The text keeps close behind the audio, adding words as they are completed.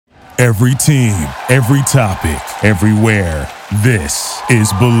Every team, every topic, everywhere. This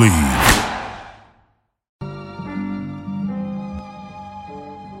is Believe.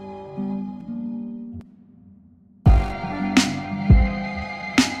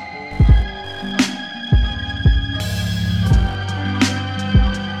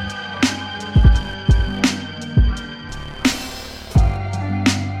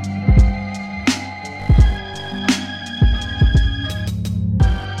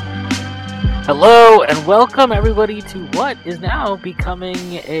 Hello and welcome everybody to what is now becoming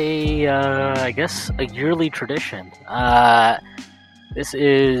a yearly tradition. This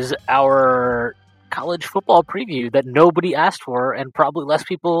is our college football preview that nobody asked for and probably less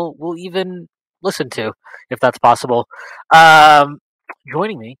people will even listen to, if that's possible.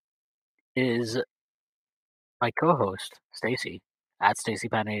 Joining me is my co-host, Stacy, at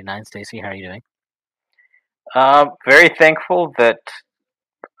StacyPan89. Stacy, how are you doing? Very thankful that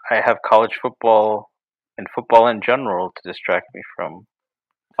I have college football and football in general to distract me from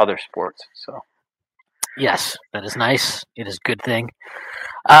other sports. So, yes, that is nice. It is a good thing.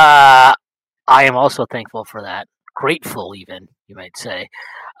 I am also thankful for that. Grateful, even, you might say.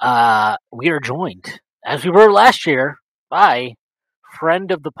 We are joined, as we were last year, by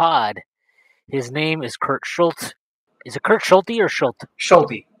friend of the pod. His name is Kurt Schultz. Is it Kurt Schulte or Schulte?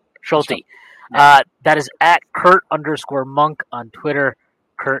 Schulte. Schulte. That is at Kurt_Monk on Twitter.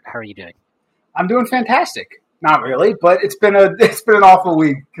 Kurt, how are you doing? I'm doing fantastic. Not really, but it's been an awful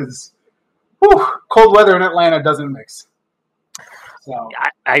week because cold weather in Atlanta doesn't mix. So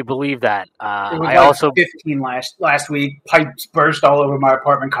I believe that. It was 15 last week. Pipes burst all over my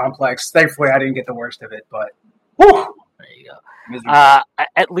apartment complex. Thankfully, I didn't get the worst of it, but there you go.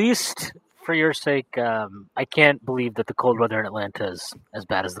 At least for your sake, I can't believe that the cold weather in Atlanta is as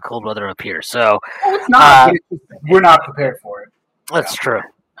bad as the cold weather up here. So it's not. We're not prepared for it. That's true.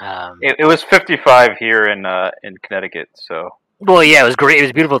 It was 55 here in Connecticut. So well, yeah, it was great. It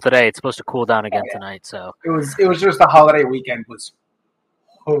was beautiful today. It's supposed to cool down again tonight. So it was just the holiday weekend was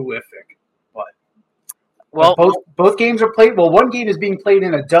horrific. But both games are played. Well, one game is being played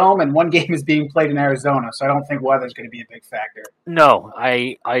in a dome, and one game is being played in Arizona. So I don't think weather's going to be a big factor. No,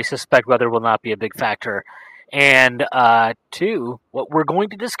 I suspect weather will not be a big factor. And two, what we're going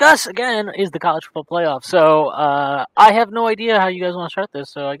to discuss again is the college football playoff. So I have no idea how you guys want to start this.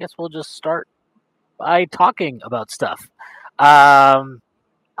 So I guess we'll just start by talking about stuff. You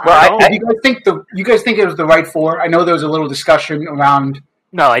guys think it was the right four? I know there was a little discussion around.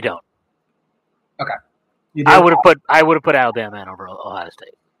 No, I don't. Okay, I would have put Alabama in over Ohio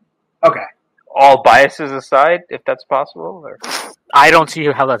State. Okay, all biases aside, if that's possible. Or? I don't see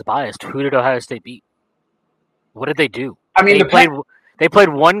how that's biased. Who did Ohio State beat? What did they do? I mean, they played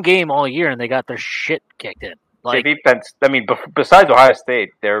one game all year and they got their shit kicked in. They beat Penn. I mean, besides Ohio State,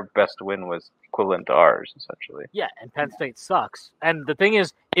 their best win was equivalent to ours, essentially. Yeah, and Penn State sucks. And the thing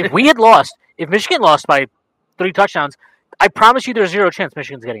is, if Michigan lost by 3 touchdowns, I promise you, there's 0 chance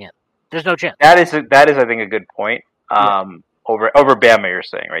Michigan's getting in. There's no chance. That is, I think, a good point. Over Bama, you're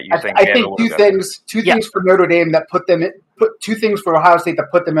saying, right? I think two things for Notre Dame that put 2 things for Ohio State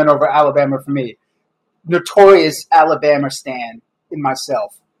that put them in over Alabama for me. Notorious Alabama stan in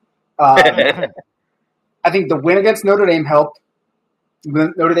myself. I think the win against Notre Dame helped.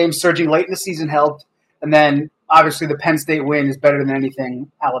 Notre Dame surging late in the season helped. And then, obviously, the Penn State win is better than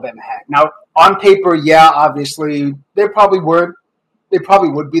anything Alabama had. Now, on paper, obviously, they probably would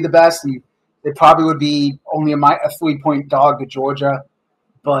be the best, and they probably would be only a 3-point dog to Georgia.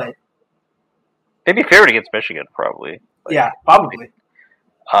 But they'd be favored against Michigan, probably. Yeah, probably.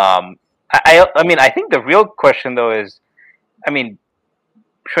 I mean, I think the real question, though, is, I mean,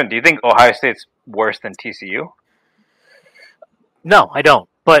 Sean, do you think Ohio State's worse than TCU? No, I don't.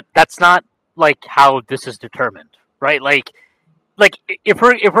 But that's not, how this is determined, right? Like if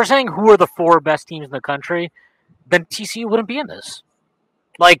we're saying who are the 4 best teams in the country, then TCU wouldn't be in this.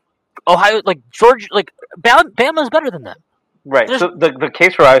 Ohio, Georgia, Bama's better than them. Right. So the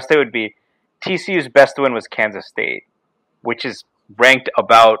case for Ohio State would be TCU's best win was Kansas State, which is ranked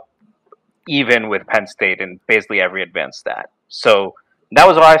about even with Penn State in basically every advanced stat. So that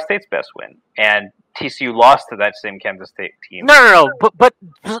was Ohio State's best win, and TCU lost to that same Kansas State team. No. But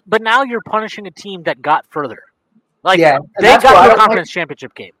now you're punishing a team that got further. They got to a conference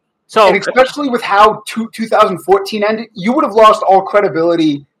championship game. So, and especially with how 2014 ended, you would have lost all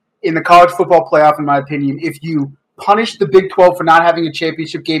credibility in the college football playoff, in my opinion, if you punished the Big 12 for not having a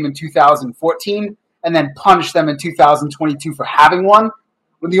championship game in 2014 and then punished them in 2022 for having one,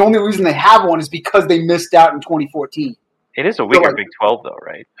 when the only reason they have one is because they missed out in 2014. It is a weaker Big 12, though,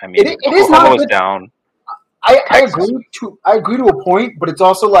 right? I mean, it is not was down. I agree to a point, but it's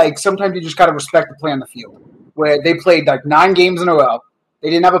also like sometimes you just got to respect the play on the field. Where they played like 9 games in a row. They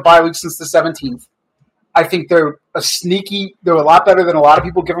didn't have a bye week since the 17th. I think they're a lot better than a lot of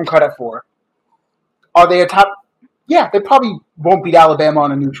people give them credit for. Are they a top? Yeah, they probably won't beat Alabama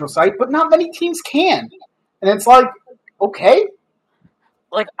on a neutral site, but not many teams can. And it's like, okay.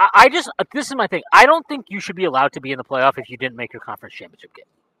 Like, this is my thing. I don't think you should be allowed to be in the playoff if you didn't make your conference championship game.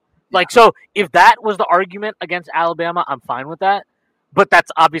 Like, so if that was the argument against Alabama, I'm fine with that. But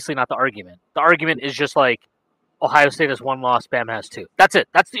that's obviously not the argument. The argument is just like, Ohio State has 1 loss, Bama has 2. That's it.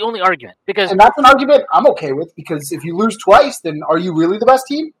 That's the only argument. And that's an argument I'm okay with, because if you lose twice, then are you really the best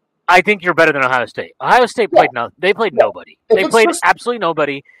team? I think you're better than Ohio State. Ohio State played They played nobody. They played absolutely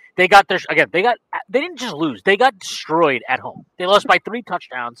nobody. They got they didn't just lose. They got destroyed at home. They lost by 3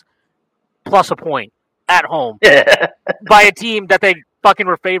 touchdowns plus a point at home by a team that they fucking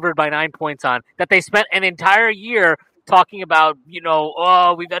were favored by 9 points on, that they spent an entire year talking about,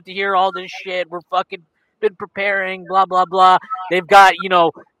 we've got to hear all this shit. We're fucking been preparing, blah, blah, blah. They've got,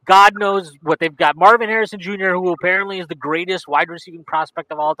 God knows what they've got. Marvin Harrison Jr., who apparently is the greatest wide receiving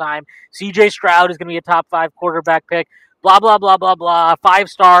prospect of all time. C.J. Stroud is going to be a top 5 quarterback pick. Blah, blah, blah, blah, blah. 5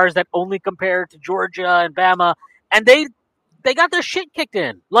 stars that only compare to Georgia and Bama. And they got their shit kicked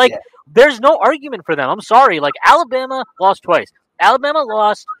in. There's no argument for them. I'm sorry. Like, Alabama lost twice. Alabama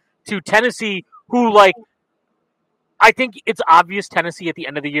lost to Tennessee, who, I think it's obvious Tennessee at the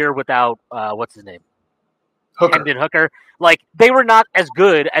end of the year without, what's his name? Hendon Hooker. They were not as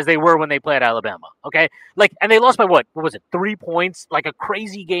good as they were when they played Alabama. Okay? And they lost by what was it? 3 points? A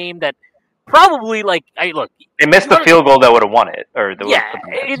crazy game that probably, they missed the field goal that would have won it.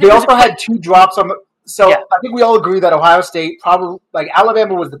 They also had 2 drops on the. So I think we all agree that Ohio State probably,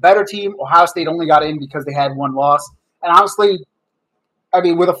 Alabama was the better team. Ohio State only got in because they had 1 loss. And honestly,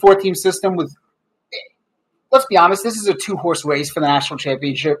 with a 4-team system, let's be honest, this is a 2-horse race for the national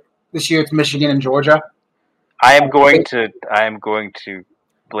championship. This year it's Michigan and Georgia. I am going to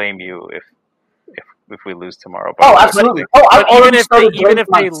blame you if we lose tomorrow. Absolutely. Even if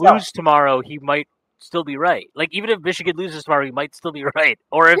they lose tomorrow, he might still be right. Even if Michigan loses tomorrow, he might still be right.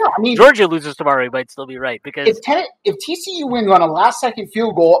 Or if Georgia loses tomorrow, he might still be right. Because if TCU wins on a last-second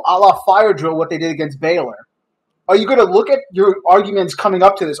field goal, a la fire drill, what they did against Baylor, are you going to look at your arguments coming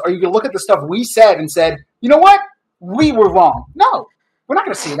up to this? Are you going to look at the stuff we said and said, you know what? We were wrong. No, we're not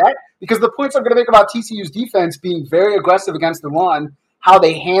going to say that. Because the points I'm going to make about TCU's defense being very aggressive against the run, how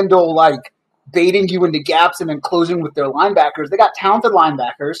they handle, baiting you into gaps and then closing with their linebackers. They got talented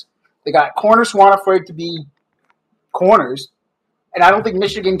linebackers. They got corners who aren't afraid to be corners. And I don't think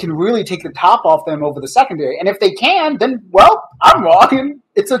Michigan can really take the top off them over the secondary. And if they can, then, I'm wrong. And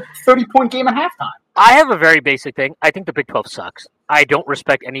it's a 30-point game at halftime. I have a very basic thing. I think the Big 12 sucks. I don't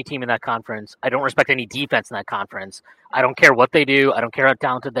respect any team in that conference. I don't respect any defense in that conference. I don't care what they do. I don't care how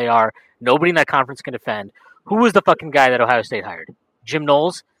talented they are. Nobody in that conference can defend. Who was the fucking guy that Ohio State hired? Jim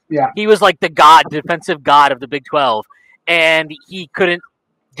Knowles? Yeah. He was the defensive god of the Big 12, and he couldn't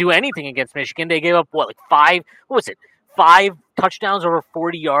do anything against Michigan. They gave up, 5 touchdowns over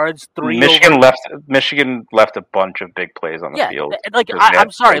 40 yards, 3 Michigan left a bunch of big plays on the field. I'm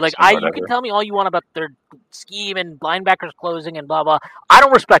sorry. You can tell me all you want about their scheme and linebackers closing and blah blah. I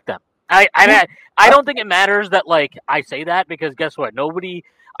don't respect them. I don't think it matters that I say that, because guess what? Nobody.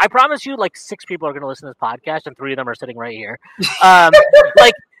 I promise you, 6 people are going to listen to this podcast, and 3 of them are sitting right here. I'm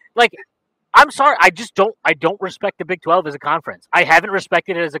sorry. I don't respect the Big 12 as a conference. I haven't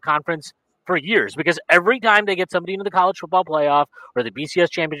respected it as a conference for years, because every time they get somebody into the college football playoff or the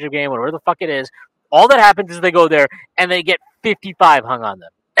BCS championship game or whatever the fuck it is, all that happens is they go there and they get 55 hung on them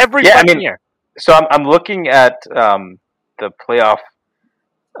every year. So I'm looking at the playoff.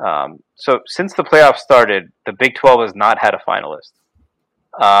 So since the playoff started, the Big 12 has not had a finalist.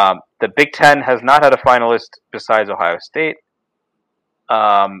 The Big 10 has not had a finalist besides Ohio State.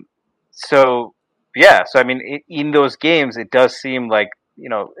 So in those games, it does seem like,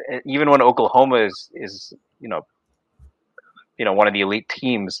 even when Oklahoma is one of the elite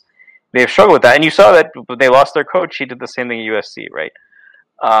teams, they've struggled with that. And you saw that they lost their coach. He did the same thing at USC, right?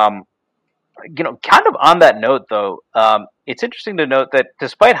 Kind of on that note, though, it's interesting to note that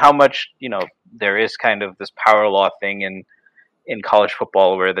despite how much, there is kind of this power law thing in college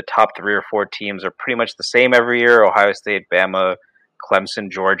football where the top 3 or 4 teams are pretty much the same every year. Ohio State, Bama,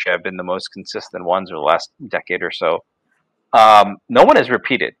 Clemson, Georgia have been the most consistent ones over the last decade or so. No one has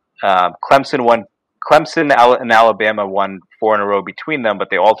repeated. Clemson and Alabama won 4 in a row between them, but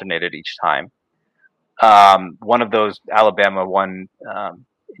they alternated each time. One of those, Alabama won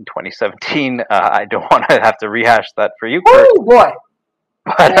in 2017. I don't want to have to rehash that for you, Kurt. Oh boy!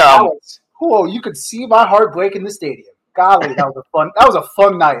 But Whoa, you could see my heart break in the stadium. Golly, that was a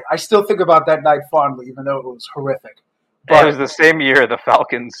fun night. I still think about that night fondly, even though it was horrific. But it was the same year the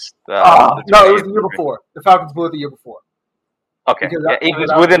Falcons. No, it was the year before. The Falcons blew it the year before. Okay, it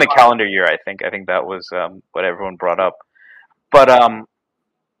was within a calendar year. I think that was what everyone brought up. But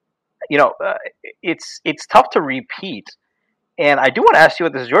it's tough to repeat. And I do want to ask you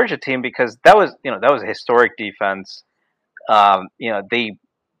about this Georgia team because that was a historic defense.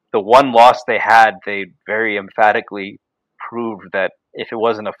 The one loss they had, they very emphatically proved that if it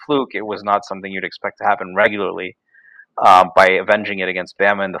wasn't a fluke, it was not something you'd expect to happen regularly by avenging it against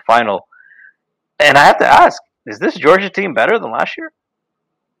Bama in the final. And I have to ask, is this Georgia team better than last year?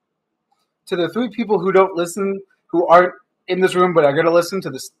 To the three people who don't listen, who aren't in this room but are going to listen to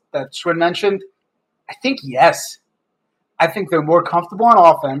this that Schwinn mentioned, I think yes. I think they're more comfortable on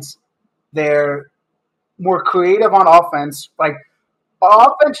offense. They're more creative on offense. Like,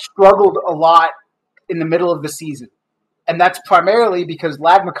 offense struggled a lot in the middle of the season. And that's primarily because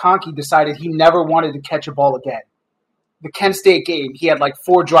Ladd McConkey decided he never wanted to catch a ball again. The Kent State game, he had like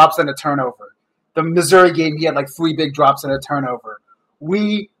 4 drops and a turnover. The Missouri game, he had like 3 big drops and a turnover.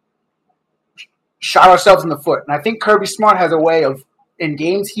 We shot ourselves in the foot. And I think Kirby Smart has a way of, in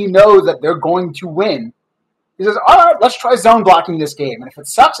games he knows that they're going to win, he says, all right, let's try zone blocking this game. And if it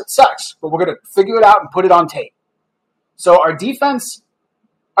sucks, it sucks. But we're going to figure it out and put it on tape. So our defense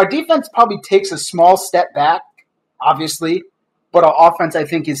probably takes a small step back, obviously. But our offense, I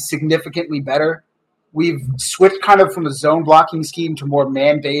think, is significantly better. We've switched kind of from a zone blocking scheme to more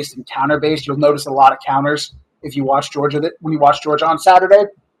man-based and counter-based. You'll notice a lot of counters if you watch Georgia when you watch Georgia on Saturday.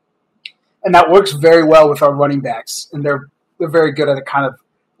 And that works very well with our running backs. And they're very good at it, kind of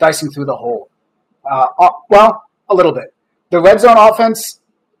dicing through the hole. Well, a little bit. The red zone offense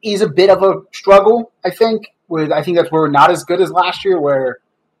is a bit of a struggle, I think. I think that's where we're not as good as last year, where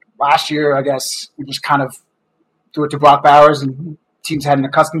last year, I guess, we just kind of threw it to Brock Bowers and teams hadn't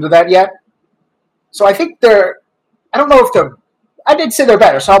accustomed to that yet. So I think I don't know if I did say they're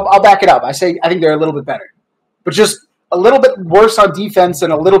better, so I'll back it up. I think they're a little bit better. But just a little bit worse on defense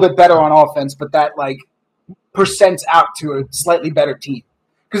and a little bit better on offense, but that like percents out to a slightly better team.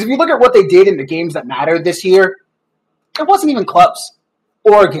 Because if you look at what they did in the games that mattered this year, it wasn't even close.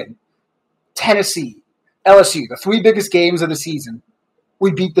 Oregon, Tennessee, LSU, the 3 biggest games of the season.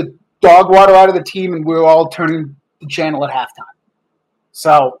 We beat the dog water out of the team, and we were all turning the channel at halftime.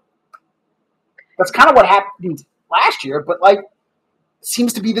 So that's kind of what happened last year, but like, it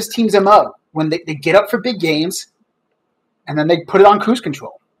seems to be this team's MO. When they get up for big games, and then they put it on cruise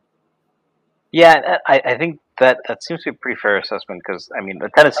control. Yeah, I think that seems to be a pretty fair assessment because, I mean, the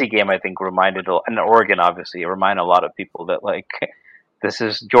Tennessee game, I think, and Oregon, obviously, reminded a lot of people that, like, this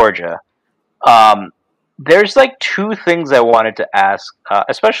is Georgia. There's, like, 2 things I wanted to ask,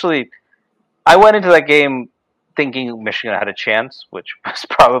 especially, I went into that game thinking Michigan had a chance, which was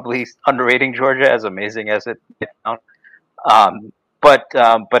probably underrating Georgia, as amazing as it sounds. But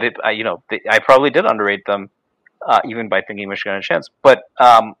I probably did underrate them, even by thinking Michigan had a chance. But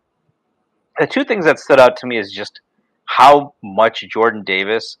the 2 things that stood out to me is just how much Jordan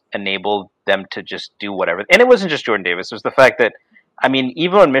Davis enabled them to just do whatever. And it wasn't just Jordan Davis. It was the fact that, I mean,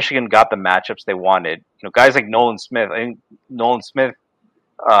 even when Michigan got the matchups they wanted, guys like Nolan Smith,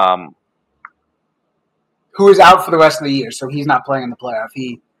 who is out for the rest of the year, so he's not playing in the playoff.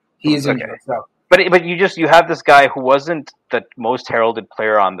 He is injured. Okay. So. But you have this guy who wasn't the most heralded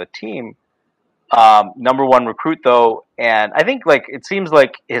player on the team. Number 1 recruit though, and I think like it seems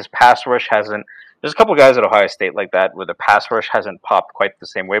like his pass rush hasn't. There's a couple guys at Ohio State like that where the pass rush hasn't popped quite the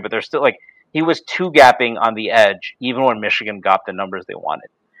same way, but they're still like he was 2-gapping on the edge even when Michigan got the numbers they wanted.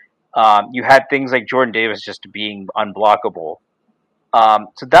 You had things like Jordan Davis just being unblockable.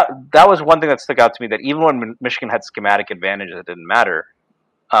 So that was one thing that stuck out to me, that even when Michigan had schematic advantages, it didn't matter.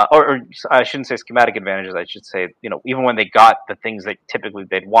 Or I shouldn't say schematic advantages. I should say, even when they got the things that typically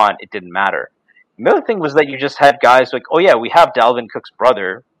they'd want, it didn't matter. The other thing was that you just had guys like, oh yeah, we have Dalvin Cook's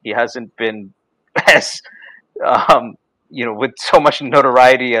brother. He hasn't been as, with so much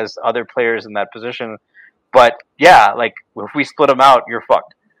notoriety as other players in that position. But yeah, like if we split them out, you're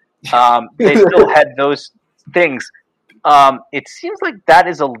fucked. They still had those things. It seems like that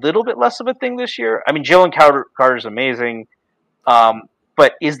is a little bit less of a thing this year. I mean, Jalen Carter's amazing.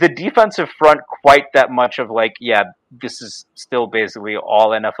 But is the defensive front quite that much of like, yeah, this is still basically all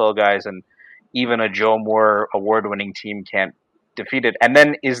NFL guys, and even a Joe Moore award-winning team can't defeat it? And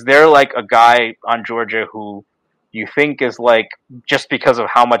then is there like a guy on Georgia who you think is like, just because of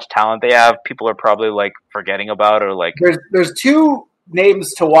how much talent they have, people are probably like forgetting about, or like there's 2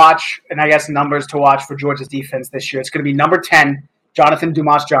 names to watch, and I guess numbers to watch for Georgia's defense this year. It's going to be number 10, Jonathan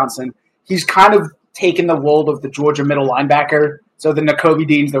Dumas Johnson, he's kind of taken the role of the Georgia middle linebacker. So the Nakobe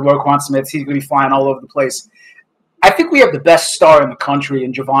Deans, the Roquan Smiths, he's going to be flying all over the place. I think we have the best star in the country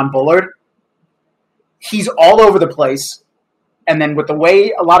in Javon Bullard. He's all over the place. And then with the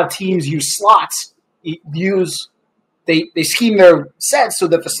way a lot of teams use slots, they scheme their sets so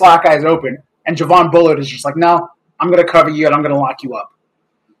that the slot guy is open. And Javon Bullard is just like, no, I'm going to cover you and I'm going to lock you up.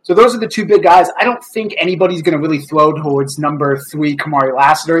 So those are the two big guys. I don't think anybody's going to really throw towards number 3, Kamari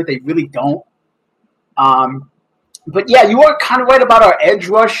Lassiter. They really don't. But yeah, you are kind of right about our edge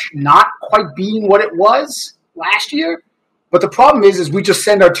rush not quite being what it was last year. But the problem is we just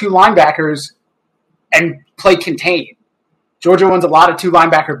send our 2 linebackers and play contain. Georgia runs a lot of 2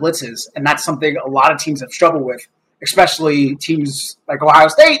 linebacker blitzes, and that's something a lot of teams have struggled with, especially teams like Ohio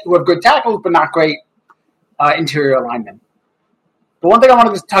State who have good tackles but not great interior linemen. But one thing I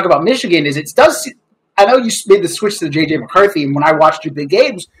wanted to talk about Michigan is I know you made the switch to J.J. McCarthy, and when I watched your big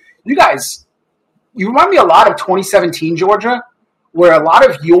games, you remind me a lot of 2017 Georgia, where a lot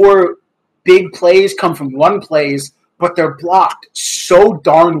of your big plays come from run plays, but they're blocked so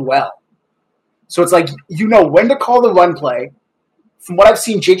darn well. So it's like you know when to call the run play. From what I've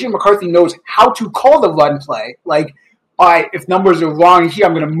seen, J.J. McCarthy knows how to call the run play. Like, all right, if numbers are wrong here,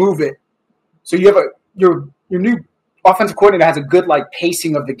 I'm going to move it. So you have your new offensive coordinator has a good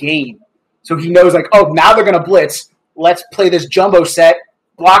pacing of the game. So he knows now they're going to blitz. Let's play this jumbo set,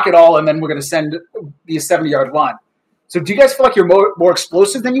 block it all, and then we're going to send the 70-yard run. So do you guys feel like you're more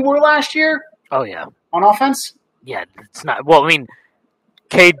explosive than you were last year? Oh, yeah. On offense? Yeah, it's not. Well, I mean,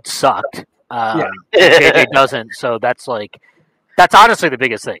 Cade sucked. JJ doesn't, so that's honestly the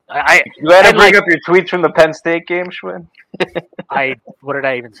biggest thing. You had to bring up your tweets from the Penn State game, Schwinn? What did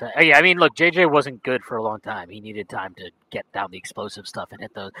I even say? Yeah, I mean, look, JJ wasn't good for a long time. He needed time to get down the explosive stuff and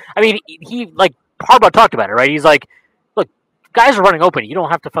hit those. I mean, he Harbaugh talked about it, right? He's like, look, guys are running open. You don't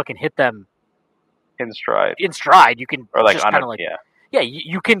have to fucking hit them in stride. You can just kind of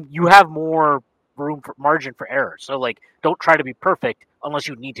you have more room for margin for error. So don't try to be perfect unless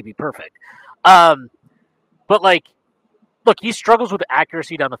you need to be perfect. But look, he struggles with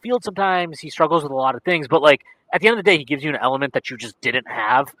accuracy down the field sometimes. He struggles with a lot of things. But, at the end of the day, he gives you an element that you just didn't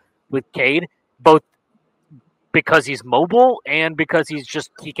have with Cade, both because he's mobile and because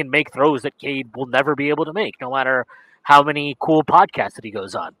he can make throws that Cade will never be able to make, no matter how many cool podcasts that he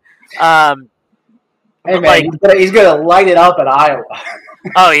goes on. Hey, man, he's going to light it up at Iowa.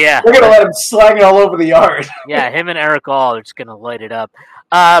 Oh, yeah. We're going to let him slang it all over the yard. Yeah, him and Eric All are just going to light it up.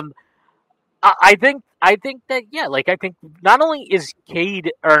 I think that, yeah, I think not only is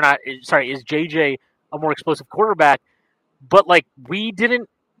is JJ a more explosive quarterback, but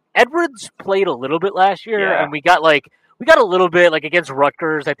Edwards played a little bit last year, and we got a little bit against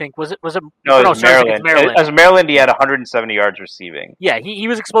Rutgers. I think was it? No, it was Maryland. As Maryland, he had 170 yards receiving. Yeah, he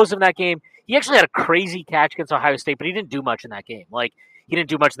was explosive in that game. He actually had a crazy catch against Ohio State, but he didn't do much in that game. He didn't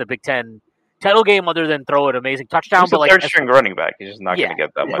do much in the Big Ten title game other than throw an amazing touchdown. He's a third string running back. He's just not going to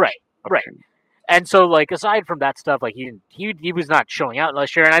get that much. Right. And so, aside from that stuff, he was not showing out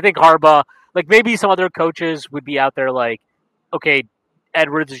last year. And I think Harbaugh, maybe some other coaches would be out there okay,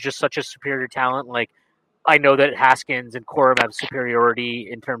 Edwards is just such a superior talent. I know that Haskins and Corum have superiority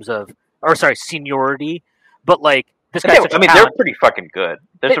in terms of, seniority, but this guy's such a talent. They're pretty fucking good.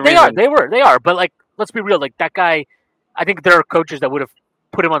 They are. But let's be real. That guy, I think there are coaches that would have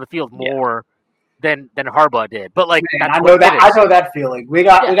put him on the field more than Harbaugh did. But I know that feeling. We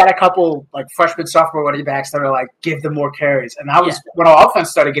got a couple freshman, sophomore running backs that are give them more carries, and that was when our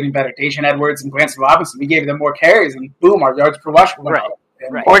offense started getting better. Dacian Edwards and Branson Robinson, we gave them more carries, and boom, our yards per rush went up.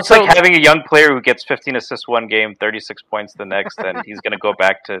 Right. Or it's having a young player who gets 15 assists one game, 36 points the next, and he's going to go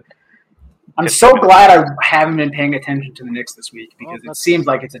back to. I'm so glad I haven't been paying attention to the Knicks this week because it seems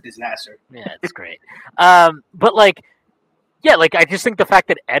like it's a disaster. Yeah, it's great. But I just think the fact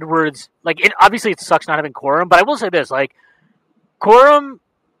that Edwards, obviously it sucks not having Corum, but I will say this, Corum,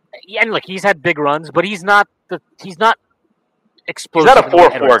 and he's had big runs, but he's not explosive. He's not a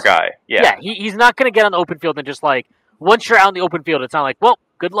 4-4 guy. Yeah, he's not going to get on the open field and just once you're out in the open field, it's not well,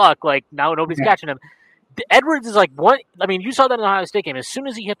 good luck. Now nobody's catching him. Edwards is one. I mean, you saw that in the Ohio State game. As soon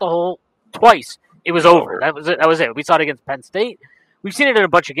as he hit the hole twice, it was over. That was it. We saw it against Penn State. We've seen it in a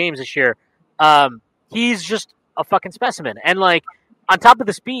bunch of games this year. He's just a fucking specimen. And on top of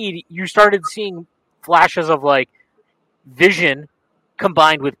the speed, you started seeing flashes of vision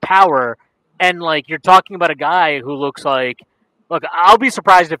combined with power. And you're talking about a guy who looks look, I'll be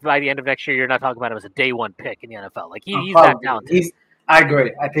surprised if by the end of next year you're not talking about him as a day one pick in the NFL. He's that talented. I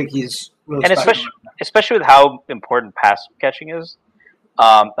agree. I think he's really special. Especially with how important pass catching is.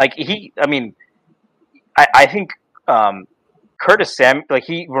 I think Curtis Samuel, like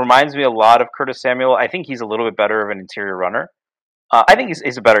he reminds me a lot of Curtis Samuel. I think he's a little bit better of an interior runner. I think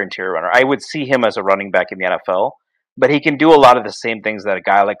he's a better interior runner. I would see him as a running back in the NFL, but he can do a lot of the same things that a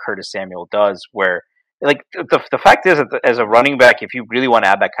guy like Curtis Samuel does. Where, like the fact is, that as a running back, if you really want to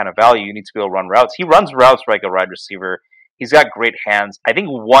add that kind of value, you need to be able to run routes. He runs routes like a wide receiver. He's got great hands. I think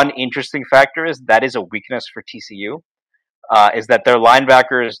one interesting factor is that is a weakness for TCU. Is that their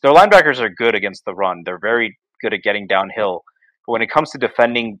linebackers are good against the run. They're very good at getting downhill. But when it comes to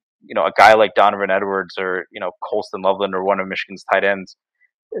defending, a guy like Donovan Edwards or, Colston Loveland or one of Michigan's tight ends,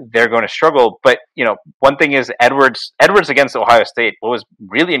 they're going to struggle. But, one thing is Edwards against Ohio State, what was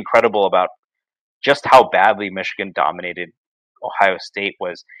really incredible about just how badly Michigan dominated Ohio State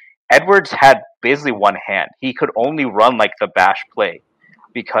was Edwards had basically one hand. He could only run like the bash play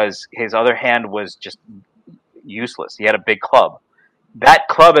because his other hand was just useless. He had a big club. That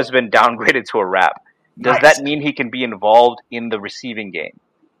club has been downgraded to a wrap. Does that mean he can be involved in the receiving game?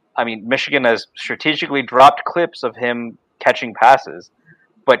 I mean, Michigan has strategically dropped clips of him catching passes,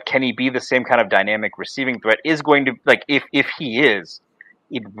 but can he be the same kind of dynamic receiving threat? Is going to, like, if he is,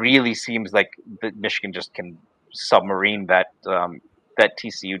 it really seems like that Michigan just can submarine that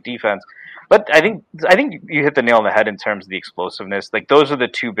TCU defense. But I think you hit the nail on the head in terms of the explosiveness. Like, those are the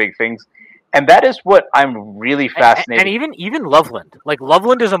two big things. And that is what I'm really fascinated. And even Loveland. Like,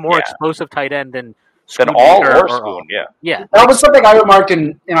 Loveland is a more explosive tight end than all or Spoon, yeah. That was something I remarked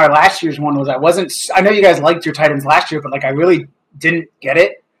in our last year's one. Was I know you guys liked your tight ends last year, but like I really didn't get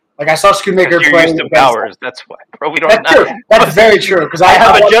it. Like I saw Schoonmaker play. Used to Bowers. That's why, bro. That's true. That's very true. Because I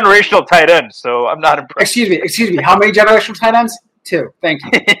have a generational tight end, so I'm not impressed. Excuse me. How many generational tight ends? 2. Thank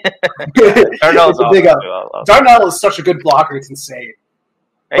you. Darnell's Darnell is such a good blocker. It's insane.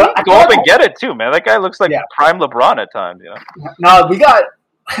 Hey, he can go up and get it too, man. That guy looks like prime LeBron at times. No,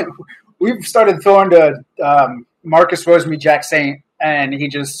 we've started throwing to Marcus Rosemy-Jack Saint, and he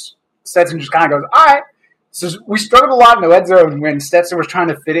just Stetson just kind of goes, all right. So we struggled a lot in the red zone when Stetson was trying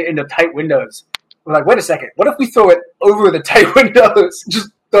to fit it into tight windows. We're like, wait a second. What if we throw it over the tight windows? Just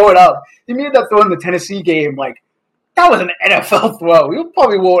throw it up. He made that throw in the Tennessee game. Like, that was an NFL throw. We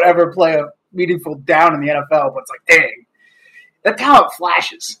probably won't ever play a meaningful down in the NFL, but it's like, dang. That talent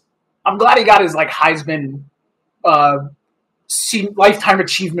flashes. I'm glad he got his like Heisman Lifetime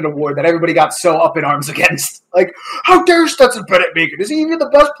Achievement Award that everybody got so up in arms against. Like, how dare Stetson Bennett make it? Is he even the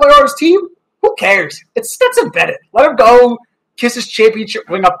best player on his team? Who cares? It's Stetson Bennett. Let him go, kiss his championship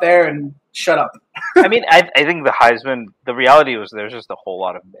ring up there, and shut up. I mean, I think the Heisman, the reality was there's just a whole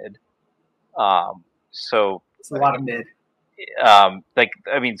lot of mid. So it's a lot of mid.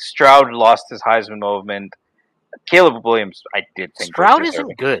 Stroud lost his Heisman moment. Caleb Williams, I did think Stroud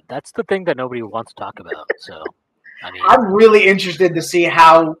isn't good. That's the thing that nobody wants to talk about. So, I'm really interested to see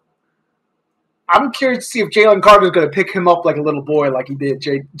how. I'm curious to see if Jalen Carter is going to pick him up like a little boy, like he did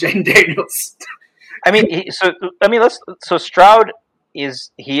Jane Daniels. So Stroud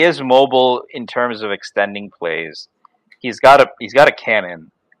is mobile in terms of extending plays. He's got a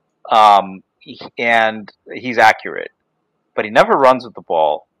cannon, and he's accurate, but he never runs with the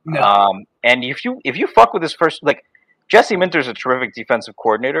ball. No. And if you fuck with his first, like, Jesse Minter's a terrific defensive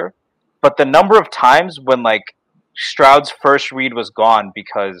coordinator, but the number of times when like Stroud's first read was gone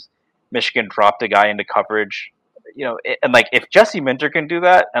because Michigan dropped a guy into coverage, and like if Jesse Minter can do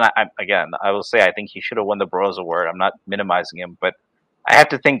that, and I will say I think he should have won the Burroughs Award. I'm not minimizing him, but I have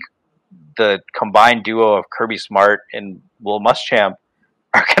to think the combined duo of Kirby Smart and Will Muschamp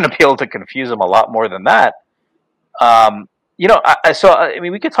are going to be able to confuse him a lot more than that.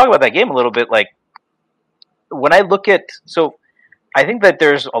 We could talk about that game a little bit. Like, when I look at, I think that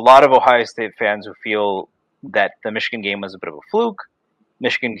there's a lot of Ohio State fans who feel that the Michigan game was a bit of a fluke.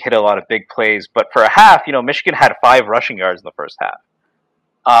 Michigan hit a lot of big plays, but for a half, Michigan had 5 rushing yards in the first half.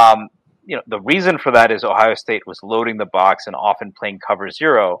 The reason for that is Ohio State was loading the box and often playing cover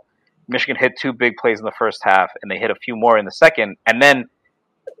 0. Michigan hit 2 big plays in the first half, and they hit a few more in the second, and then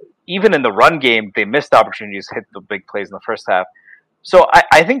even in the run game, they missed opportunities to hit the big plays in the first half. So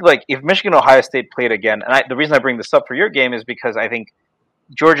I think, like, if Michigan and Ohio State played again, and the reason I bring this up for your game is because I think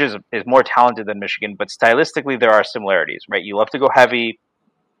Georgia is more talented than Michigan, but stylistically there are similarities, right? You love to go heavy,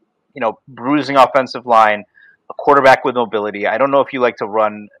 bruising offensive line, a quarterback with mobility. I don't know if you like to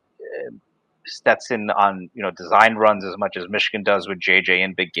run Stetson on, design runs as much as Michigan does with JJ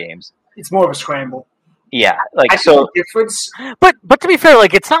in big games. It's more of a scramble. Yeah, like I so. think the difference. But to be fair,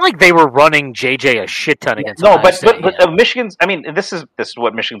 like it's not like they were running JJ a shit ton against. No, Ohio but State, Michigan's. I mean, this is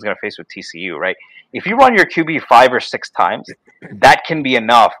what Michigan's going to face with TCU, right? If you run your QB 5 or 6 times, that can be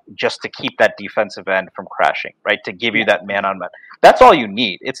enough just to keep that defensive end from crashing, right? To give you that man on man. That's all you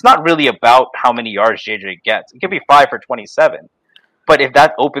need. It's not really about how many yards JJ gets. It could be 5 for 27, but if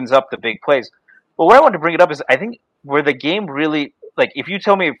that opens up the big plays. But what I want to bring it up is I think where the game really, like, if you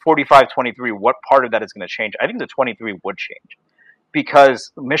tell me 45-23, what part of that is going to change? I think the 23 would change.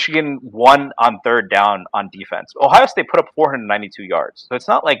 Because Michigan won on third down on defense. Ohio State put up 492 yards. So it's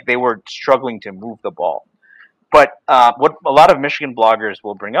not like they were struggling to move the ball. But what a lot of Michigan bloggers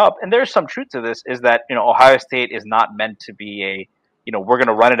will bring up, and there's some truth to this, is that Ohio State is not meant to be we're going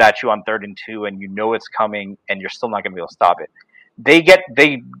to run it at you on 3rd and 2, and it's coming, and you're still not going to be able to stop it. They get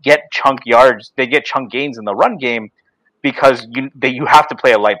chunk yards, they get chunk gains in the run game, because you have to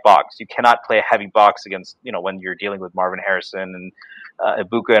play a light box. You cannot play a heavy box against when you're dealing with Marvin Harrison and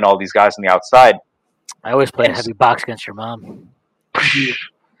Ibuka and all these guys on the outside. I always play a heavy box against your mom.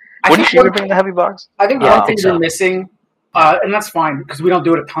 Wouldn't she bring the heavy box? I think one thing they're missing, and that's fine because we don't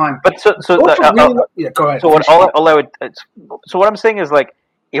do it a ton. But go ahead. So what I'm saying is, like,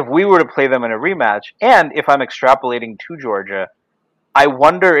 if we were to play them in a rematch, and if I'm extrapolating to Georgia, I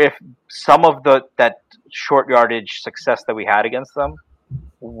wonder if some of that short yardage success that we had against them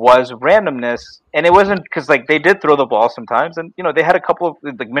was randomness, and it wasn't because they did throw the ball sometimes, and they had a couple of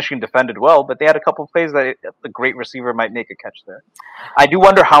Michigan defended well, but they had a couple of plays that the great receiver might make a catch there. I do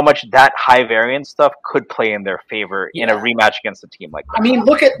wonder how much that high variance stuff could play in their favor in a rematch against a team like that. I mean,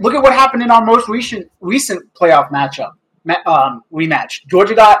 look at what happened in our most recent playoff rematch.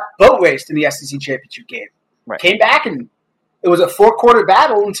 Georgia got boat raced in the SEC championship game. Right. Came back and it was a 4-quarter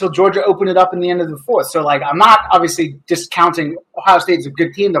battle until Georgia opened it up in the end of the 4th. So, I'm not obviously discounting Ohio State's a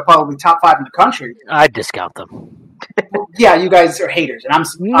good team. They're probably top 5 in the country. I discount them. Yeah, you guys are haters, and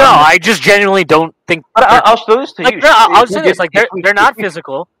I just genuinely don't think. But I'll show this to you. I'll say this: they're not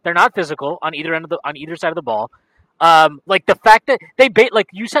physical. They're not physical on either side of the ball. The fact that they like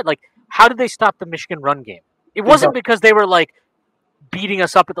you said, how did they stop the Michigan run game? It wasn't because they were beating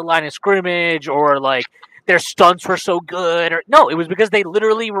us up at the line of scrimmage or their stunts were so good. No, it was because they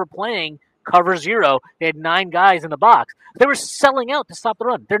literally were playing cover 0. They had 9 guys in the box. They were selling out to stop the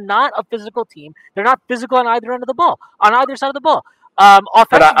run. They're not a physical team. They're not physical on either end of the ball, on either side of the ball. But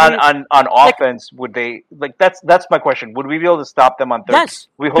on offense, would they That's my question. Would we be able to stop them on third? Yes,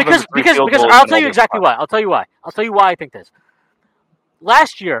 because I'll tell you exactly why. I'll tell you why I think this.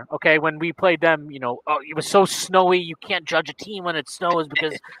 Last year, okay, when we played them, it was so snowy. You can't judge a team when it snows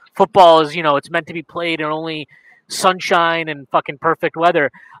because football is, it's meant to be played in only sunshine and fucking perfect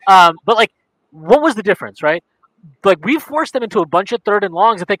weather. But what was the difference, right? We forced them into a bunch of 3rd and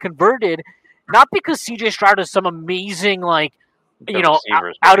longs that they converted, not because CJ Stroud is some amazing because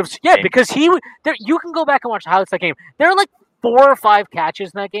you can go back and watch the highlights of that game. There are 4 or 5 catches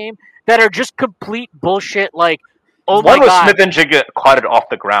in that game that are just complete bullshit. Oh one my was God. Smith-Njigba caught it off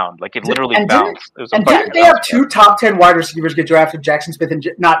the ground, it literally bounced. Didn't they have 2 top 10 wide receivers get drafted? Jackson Smith and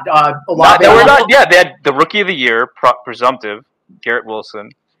not Olave. Yeah, they had the rookie of the year, presumptive Garrett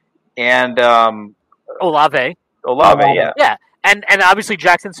Wilson, and Olave. Yeah. And obviously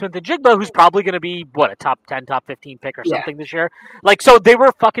Jackson Smith-Njigba, who's probably going to be a top 10, top 15 pick or something this year. So they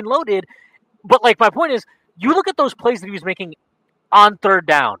were fucking loaded. But my point is, you look at those plays that he was making on 3rd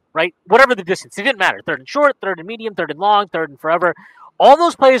down, right? Whatever the distance, it didn't matter. 3rd and short, 3rd and medium, 3rd and long, 3rd and forever. All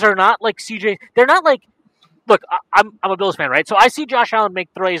those plays are not like CJ. They're not look. I'm a Bills fan, right? So I see Josh Allen make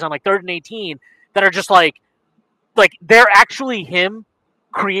throws on 3rd and 18 that are just they're actually him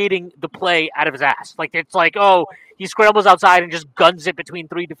creating the play out of his ass. It's he scrambles outside and just guns it between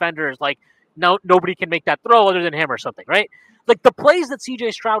 3 defenders. Nobody can make that throw other than him or something, right? The plays that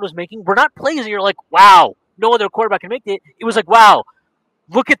CJ Stroud was making were not plays that you're wow, no other quarterback can make it. It was wow,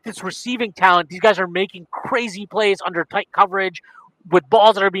 look at this receiving talent. These guys are making crazy plays under tight coverage with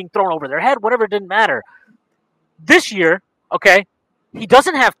balls that are being thrown over their head, whatever, it didn't matter. This year, okay, he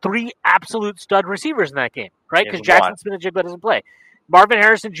doesn't have 3 absolute stud receivers in that game, right? Because Jackson Smith-Njigba doesn't play. Marvin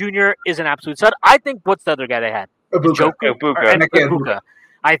Harrison Jr. is an absolute stud. I think, what's the other guy they had? Ibuka.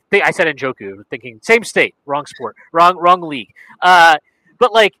 I think I said Njoku, thinking same state, wrong sport, wrong league. But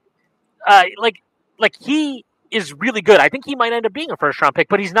he is really good. I think he might end up being a 1st-round pick,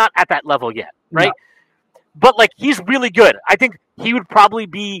 but he's not at that level yet, right? No. But he's really good. I think he would probably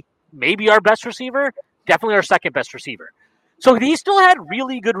be maybe our best receiver, definitely our 2nd best receiver. So he still had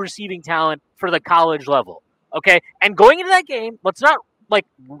really good receiving talent for the college level. Okay, and going into that game, let's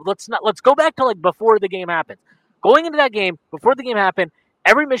go back to before the game happened. Going into that game, before the game happened,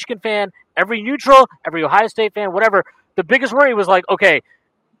 every Michigan fan, every neutral, every Ohio State fan, whatever, the biggest worry was like, okay,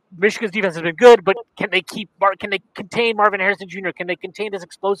 Michigan's defense has been good, but can they contain Marvin Harrison Jr.? Can they contain this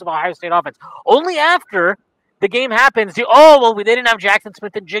explosive Ohio State offense? Only after the game happens, they didn't have Jackson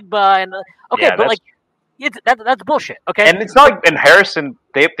Smith and Jigba, and that's bullshit. Okay, and it's not like in Harrison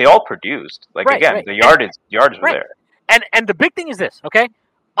they all produced. Like right. The yardage were there. And the big thing is this, okay?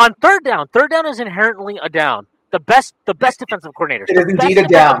 On third down is inherently a down. The best defensive coordinators. It is indeed a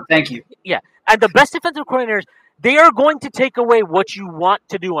down. Thank you. Yeah, and the best defensive coordinators, they are going to take away what you want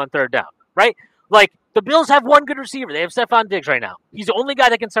to do on third down, right? Like, the Bills have one good receiver. They have Stephon Diggs right now. He's the only guy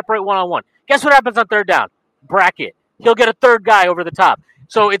that can separate one-on-one. Guess what happens on third down? Bracket. He'll get a third guy over the top.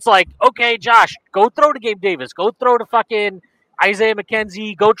 So it's like, okay, Josh, go throw to Gabe Davis. Go throw to fucking Isaiah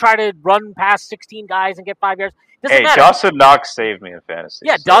McKenzie. Go try to run past 16 guys and get 5 yards. Doesn't matter. Dawson Knox saved me in fantasy.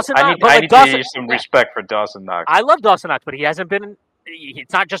 Yeah, Dawson Knox. I need to give you some respect for Dawson Knox. I love Dawson Knox, but he hasn't been –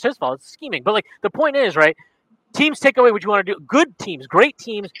 it's not just his fault. It's scheming. But, like, the point is, right, teams take away what you want to do. Good teams, great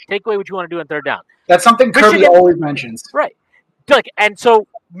teams, take away what you want to do on third down. That's something Kirby always mentions. Right. Like, and so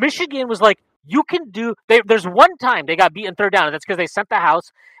Michigan was like, you can do – there's one time they got beaten third down, and that's because they sent the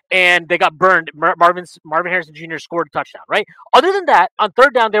house and they got burned. Marvin Harrison Jr. scored a touchdown, right? Other than that, on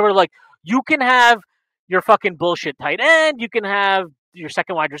third down, they were like, you can have your fucking bullshit tight end. You can have your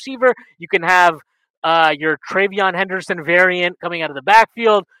second wide receiver. You can have your Travion Henderson variant coming out of the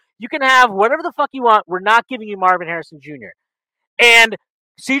backfield. You can have whatever the fuck you want. We're not giving you Marvin Harrison Jr. And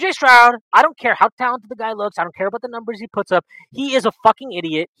CJ Stroud, I don't care how talented the guy looks. I don't care about the numbers he puts up. He is a fucking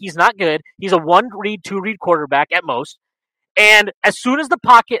idiot. He's not good. He's a 1-read, 2-read quarterback at most. And as soon as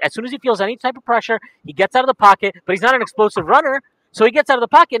he feels any type of pressure, he gets out of the pocket, but he's not an explosive runner. So he gets out of the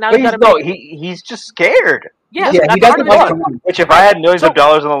pocket. Now he's just scared. Yeah, he doesn't like to run. Which, if I had millions of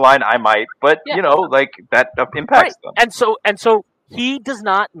dollars on the line, I might. But that impacts them. And so he does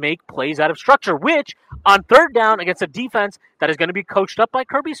not make plays out of structure. Which on third down against a defense that is going to be coached up by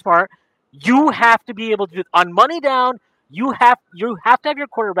Kirby Smart, you have to be able to do on money down. You have to have your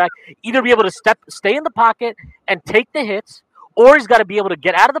quarterback either be able to stay in the pocket and take the hits, or he's got to be able to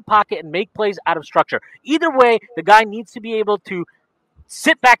get out of the pocket and make plays out of structure. Either way, the guy needs to be able to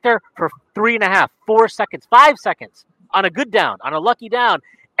sit back there for 3.5, 4 seconds, 5 seconds on a good down, on a lucky down,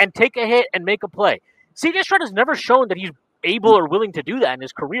 and take a hit and make a play. CJ Stroud has never shown that he's able or willing to do that in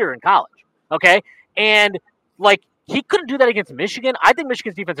his career in college. Okay? And like, he couldn't do that against Michigan. I think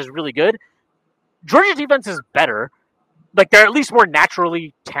Michigan's defense is really good. Georgia's defense is better. Like, they're at least more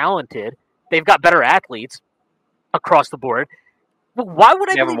naturally talented. They've got better athletes across the board. But why would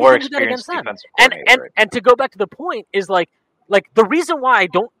I believe you can do that against them? And to go back to the point is like the reason why I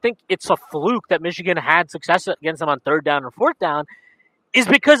don't think it's a fluke that Michigan had success against them on third down or fourth down is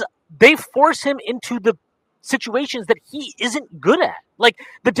because they force him into the situations that he isn't good at. Like,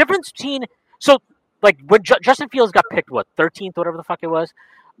 the difference between when Justin Fields got picked, 13th, whatever the fuck it was,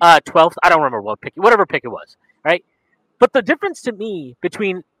 12th, I don't remember whatever pick it was, right? But the difference to me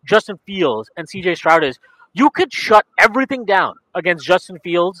between Justin Fields and CJ Stroud is you could shut everything down against Justin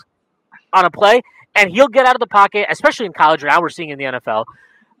Fields on a play, and he'll get out of the pocket, especially in college. Now we're seeing in the NFL.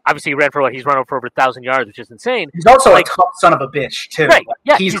 Obviously, he ran for he's run over 1,000 yards, which is insane. He's also a tough son of a bitch, too. Right?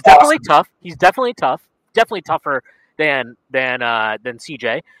 Yeah, he's definitely tough. He's definitely tough. Definitely tougher than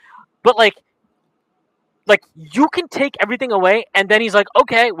CJ. But like you can take everything away, and then he's like,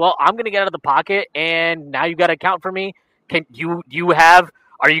 okay, well, I'm going to get out of the pocket, and now you got to account for me. Are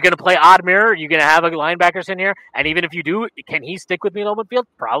you going to play odd mirror? Are you going to have a linebacker in here? And even if you do, can he stick with me in open field?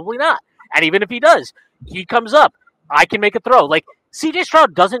 Probably not. And even if he does, he comes up. I can make a throw. Like, CJ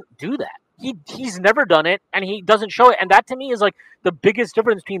Stroud doesn't do that. He's never done it, and he doesn't show it. And that, to me, is like the biggest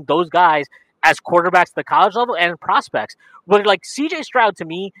difference between those guys as quarterbacks at the college level and prospects. But like, CJ Stroud, to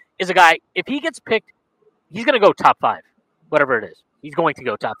me, is a guy, if he gets picked, he's going to go top 5, whatever it is. He's going to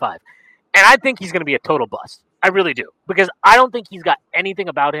go top 5. And I think he's going to be a total bust. I really do. Because I don't think he's got anything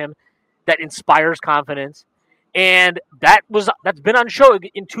about him that inspires confidence. And that's been on show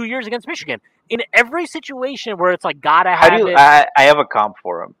in 2 years against Michigan. In every situation where it's like, gotta have it. I have a comp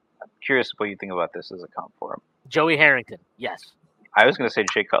for him. I'm curious what you think about this as a comp for him. Joey Harrington, yes. I was going to say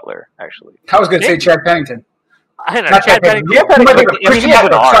Jay Cutler, actually. I was going to say Chad Pennington. I don't know. Chad Pennington. He has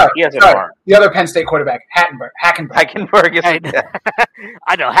an arm. He has an arm. The other Penn State quarterback, Hackenberg.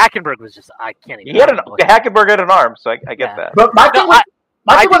 I know. Hackenberg was just, I can't even. Hackenberg had an arm, so I get that. But real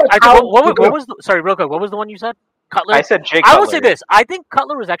quick, what was the one you said? Cutler? I said Jay Cutler. I will say this. I think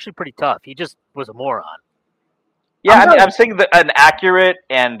Cutler was actually pretty tough. He just was a moron. Yeah, I'm saying that an accurate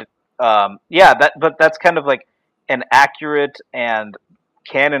and, but that's kind of like an accurate and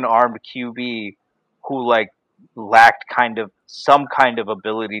cannon-armed QB who, like, lacked some kind of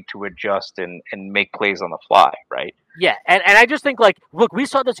ability to adjust and make plays on the fly, right? Yeah, and I just think, like, look, we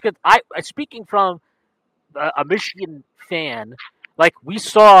saw this good. Speaking from a Michigan fan, like, we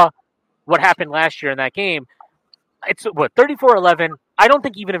saw what happened last year in that game. It's 34-11. I don't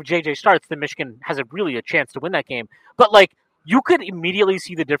think even if JJ starts, then Michigan has really a chance to win that game. But, like, you could immediately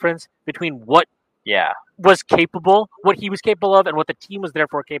see the difference between what he was capable of, and what the team was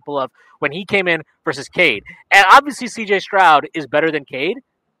therefore capable of when he came in versus Cade. And obviously CJ Stroud is better than Cade,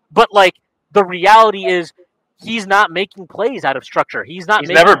 but, like, the reality is he's not making plays out of structure. He's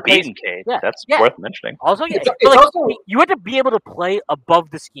never beaten Cade. Yeah. That's worth mentioning. Also, It's like, also- you have to be able to play above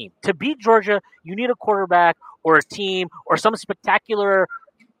the scheme. To beat Georgia, you need a quarterback or a team or some spectacular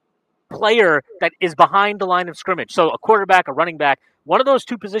player that is behind the line of scrimmage. So a quarterback, a running back, one of those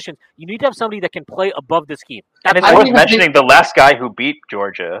two positions, you need to have somebody that can play above the scheme. And it's I worth don't mentioning the last guy who beat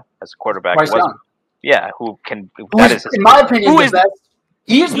Georgia as a quarterback Bryce was Young. that is his in my opinion, Who the is- best.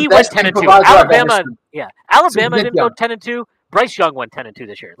 He He went best 10-2. improviser I've ever Alabama, seen. Alabama Nick didn't go Young. 10-2. Bryce Young went 10-2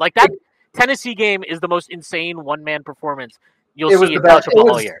 this year. Like, that Tennessee game is the most insane one-man performance you'll It was see the in best. college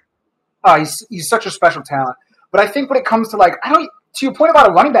football all year. He's such a special talent. But I think when it comes to, like, to your point about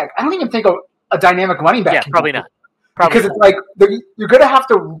a running back, I don't even think a dynamic running back. Yeah, can probably do it. not. Probably Because it's like you're going to have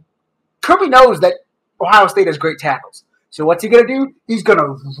to. Kirby knows that Ohio State has great tackles. So what's he going to do? He's going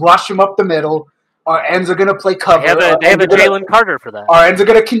to rush him up the middle. Our ends are going to play cover. They have a Jalen Carter for that. Our ends are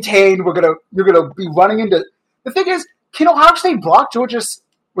going to contain. You're going to be running into. The thing is, can Ohio State block Georgia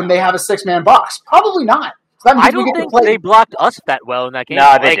when they have a 6-man box? Probably not. So that means I don't think they blocked us that well in that game.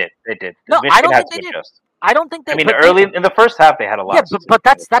 No, they did. They did. No, Michigan I don't had think to they did. adjust. I don't think they. I mean, but early in the first half, they had a lot. Yeah, but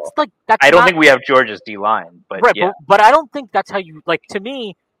that's I don't not, think we have Georgia's D line, but right. yeah. But I don't think that's how you, like, to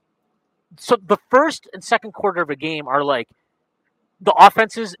me. So the first and second quarter of a game are, like, the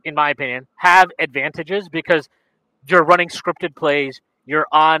offenses, in my opinion, have advantages because you're running scripted plays. You're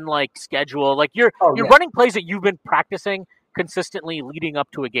on, like, schedule. Like, you're running plays that you've been practicing consistently leading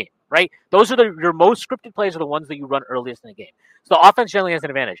up to a game, right? Those are your most scripted plays are the ones that you run earliest in the game. So the offense generally has an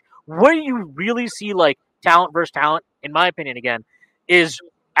advantage. Where you really see, like, talent versus talent, in my opinion, again, is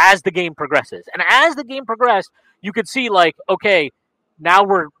as the game progresses. And as the game progressed, you could see, like, okay, now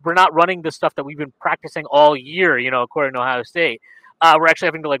we're not running the stuff that we've been practicing all year, according to Ohio State. We're actually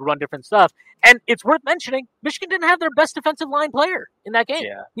having to, like, run different stuff. And it's worth mentioning, Michigan didn't have their best defensive line player in that game.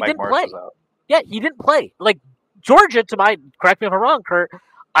 Yeah, he Mike didn't Morris play. was out. Yeah, he didn't play. Like, Georgia, correct me if I'm wrong, Kurt,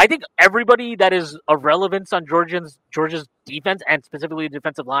 I think everybody that is of relevance on Georgia's defense, and specifically the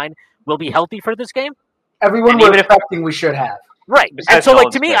defensive line, will be healthy for this game. Everyone we're expecting we should have. Right. Besides and so, like,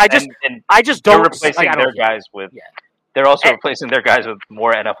 Nolan to me, Smith. I just They're don't... replacing their guys with... Yeah. They're also replacing their guys with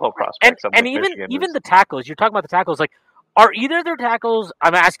more NFL prospects. And even the tackles, you're talking about the tackles, like, are either their tackles,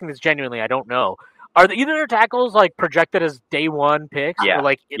 I'm asking this genuinely, I don't know, are either their tackles, like, projected as day one picks? Yeah. Or,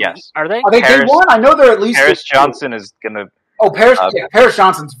 like, yes. Are they? Are they day one? I know they're at least... Paris Johnson is going to... Oh, Paris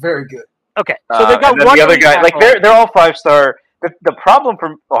Johnson's very good. Okay. So they've got one the other guy, tackle. like, they're all 5-star. The problem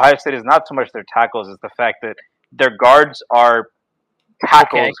for Ohio State is not so much their tackles, it's the fact that their guards are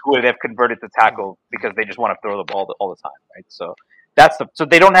tackles who they've converted to tackle because they just want to throw the ball all the time, right? So so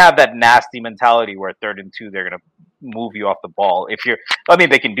they don't have that nasty mentality where 3rd and 2 they're going to move you off the ball.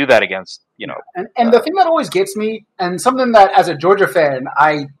 They can do that against, And the thing that always gets me, and something that as a Georgia fan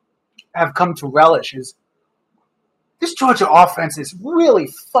I have come to relish, is this Georgia offense is really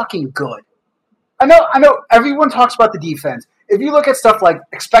fucking good. I know everyone talks about the defense. If you look at stuff like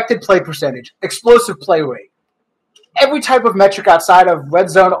expected play percentage, explosive play rate, every type of metric outside of red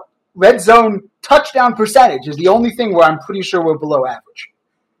zone touchdown percentage is the only thing where I'm pretty sure we're below average.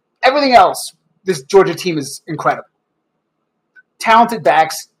 Everything else, this Georgia team is incredible. Talented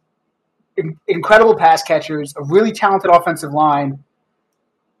backs, incredible pass catchers, a really talented offensive line,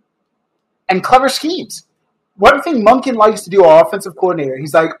 and clever schemes. One thing Monken likes to do, our offensive coordinator,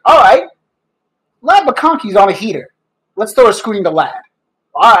 he's like, all right, Lad McConkey's on a heater. Let's throw a screen to Lad.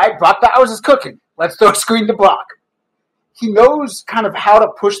 All right, Brock Bowers is cooking. Let's throw a screen to Brock. He knows kind of how to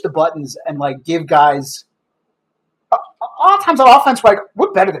push the buttons and, like, give guys. A lot of times on offense,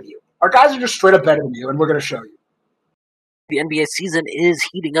 we're better than you. Our guys are just straight up better than you, and we're going to show you. The NBA season is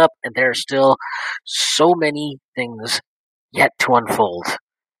heating up, and there are still so many things yet to unfold.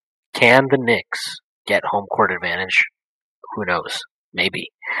 Can the Knicks get home court advantage? Who knows? Maybe.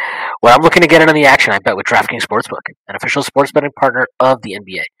 When I'm looking to get in on the action, I bet with DraftKings Sportsbook, an official sports betting partner of the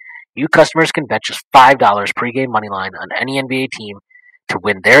NBA. New customers can bet just $5 pregame moneyline on any NBA team to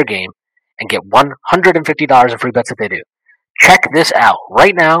win their game and get $150 in free bets if they do. Check this out.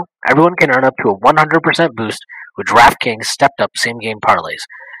 Right now, everyone can earn up to a 100% boost with DraftKings stepped-up same-game parlays.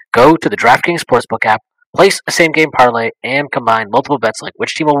 Go to the DraftKings Sportsbook app, Place a same game parlay and combine multiple bets like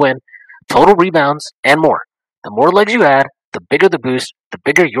which team will win, total rebounds, and more. The more legs you add, the bigger the boost, the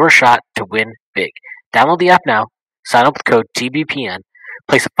bigger your shot to win big. Download the app now, sign up with code TBPN,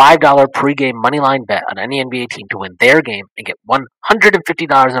 place a $5 pregame moneyline bet on any NBA team to win their game, and get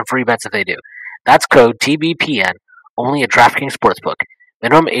 $150 in free bets if they do. That's code TBPN, only at DraftKings Sportsbook.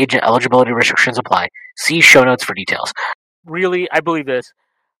 Minimum age and eligibility restrictions apply. See show notes for details. Really, I believe this.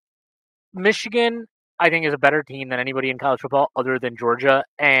 Michigan, I think, is a better team than anybody in college football other than Georgia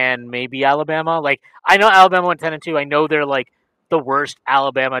and maybe Alabama. Like, I know Alabama went 10-2. I know they're like the worst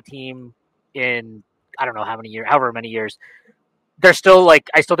Alabama team in I don't know how many years, however many years. They're still like,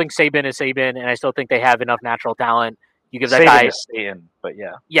 I still think Saban is Saban, and I still think they have enough natural talent. You give that Saban guy, is Satan, but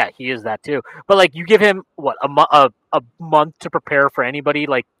yeah, he is that too. But like, you give him what a month to prepare for anybody,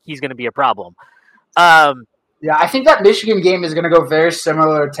 like he's going to be a problem. Yeah, I think that Michigan game is going to go very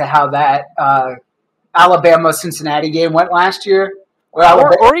similar to how that Alabama-Cincinnati game went last year.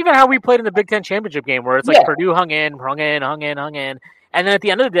 Or even how we played in the Big Ten championship game, where it's like Purdue hung in, and then at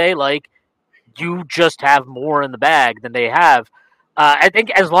the end of the day, like, you just have more in the bag than they have. I think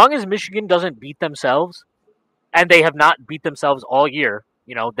as long as Michigan doesn't beat themselves, and they have not beat themselves all year,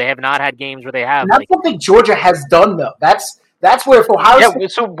 you know, they have not had games where they have. And that's something Georgia has done, though. That's where for Ohio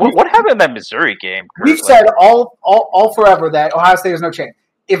State. So what happened in that Missouri game? Kurt? We've said all forever that Ohio State has no chance.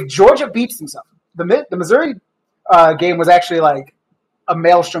 If Georgia beats themselves, the Missouri game was actually like a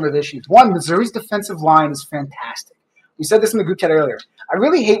maelstrom of issues. One, Missouri's defensive line is fantastic. We said this in the group chat earlier. I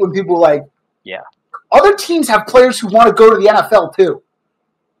really hate when people other teams have players who want to go to the NFL too.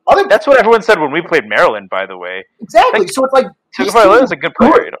 That's what everyone said when we played Maryland, by the way. Exactly. So it's like Tagovailoa is a good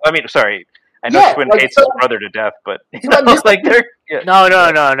player. I mean, sorry. I know Twin hates his brother to death, but no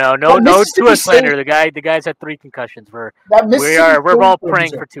Tua slander. The guy's had 3 concussions. We're all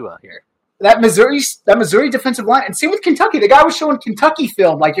praying for Tua here. That Missouri defensive line, and same with Kentucky. The guy was showing Kentucky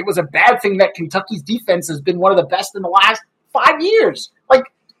film like it was a bad thing that Kentucky's defense has been one of the best in the last 5 years. Like,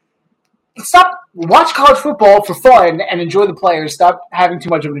 watch college football for fun and enjoy the players. Stop having too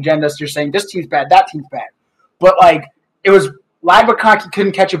much of an agenda. So you're saying this team's bad, that team's bad. But like, it was Ladd McConkey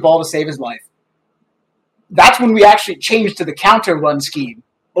couldn't catch a ball to save his life. That's when we actually changed to the counter run scheme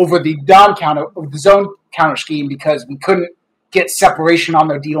over the zone counter scheme because we couldn't get separation on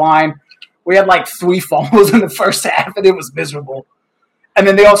their D line. We had like 3 fumbles in the first half, and it was miserable. And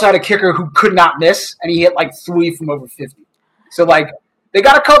then they also had a kicker who could not miss, and he hit like 3 from over 50. So like, they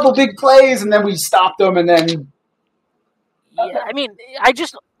got a couple big plays, and then we stopped them, and then. Yeah, I mean, I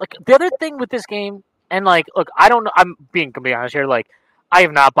just like the other thing with this game, and like, look, I don't know. I'm being completely honest here. Like, I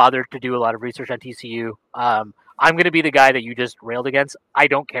have not bothered to do a lot of research on TCU. I'm going to be the guy that you just railed against. I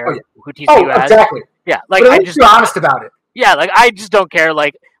don't care who TCU has. Exactly. Yeah, like but I just be honest about it. Yeah, like I just don't care.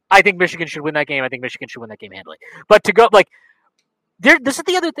 Like, I think Michigan should win that game. I think Michigan should win that game handily. But to go like, this is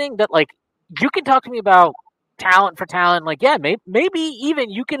the other thing that like you can talk to me about talent for talent. Like, yeah, maybe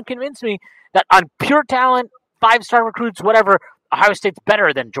even you can convince me that on pure talent, 5-star recruits, whatever, Ohio State's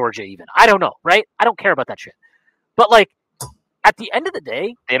better than Georgia. Even I don't know, right? I don't care about that shit. But like, at the end of the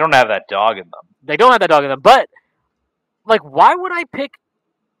day, they don't have that dog in them. They don't have that dog in them. But like, why would I pick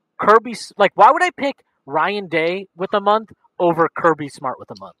Kirby? Like, why would I pick Ryan Day with a month over Kirby Smart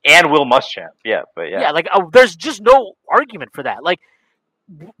with a month? And Will Muschamp, yeah. Like, there's just no argument for that. Like,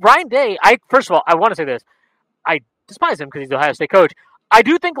 Ryan Day, first of all, I want to say this. I despise him because he's the Ohio State coach. I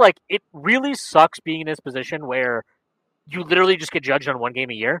do think, like, it really sucks being in this position where you literally just get judged on one game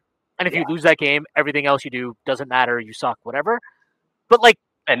a year. And if you lose that game, everything else you do doesn't matter. You suck, whatever. But, like...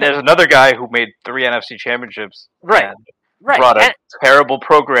 And there's another guy who made 3 NFC championships. Right. Brought a terrible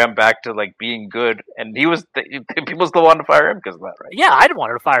program back to, like, being good. And people still wanted to fire him because of that, right? Yeah, I didn't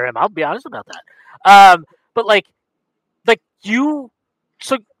want to fire him. I'll be honest about that. But, like you...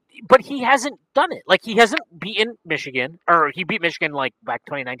 So... But he hasn't done it. Like, he hasn't beaten Michigan, or he beat Michigan, like, back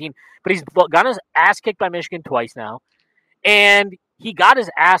 2019, but he's gotten his ass kicked by Michigan twice now, and he got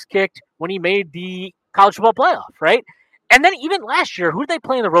his ass kicked when he made the college football playoff, right? And then even last year, who did they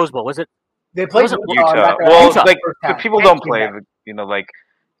play in the Rose Bowl? Was it? They played Utah. Utah. Like, people don't play, like,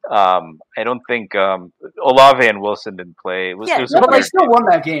 I don't think Olave and Wilson didn't play. But they still won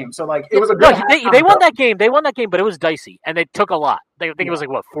that game. So like, it was a good. They won that game. They won that game, but it was dicey, and they took a lot. I think it was like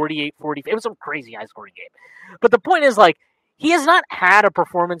 48-40. It was some crazy high scoring game. But the point is, like, he has not had a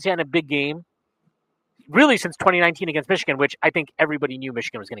performance yet in a big game, really, since 2019 against Michigan, which I think everybody knew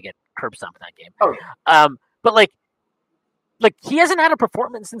Michigan was going to get curb stomped in that game. Oh yeah. But like he hasn't had a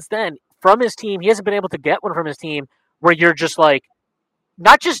performance since then from his team. He hasn't been able to get one from his team where you're just like.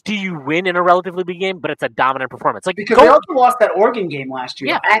 Not just do you win in a relatively big game, but it's a dominant performance. Like, because they also lost that Oregon game last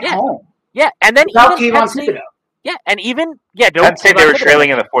year at home. Yeah, and then without even Kayvon Penn State, Thibodeau. yeah, and even don't Penn State, they Kayvon were Thibodeau. trailing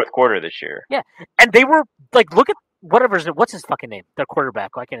in the fourth quarter this year. Yeah, and they were like, look at what's his fucking name? Their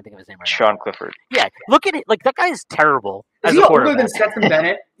quarterback. I can't think of his name right now. Sean Clifford. Yeah, look at it. Like that guy is terrible Is as he a older quarterback. than Stetson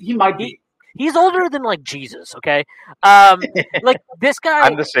Bennett? He might be. He's older than like Jesus. Okay, like this guy.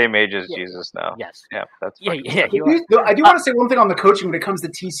 I'm the same age as Jesus now. Yes. Yeah, that's Yeah, fucking yeah. special. You are. I do want to say one thing on the coaching when it comes to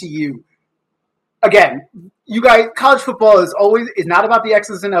TCU. Again, you guys, college football is not about the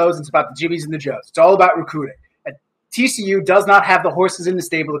X's and O's. It's about the Jimmies and the Joes. It's all about recruiting. And TCU does not have the horses in the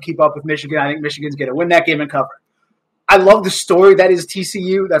stable to keep up with Michigan. I think Michigan's going to win that game and cover. I love the story that is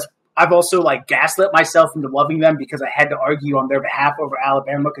TCU. I've also gaslit myself into loving them because I had to argue on their behalf over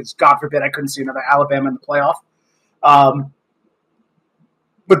Alabama because God forbid I couldn't see another Alabama in the playoff.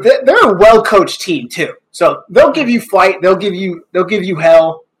 But they're a well-coached team too, so they'll give you fight. They'll give you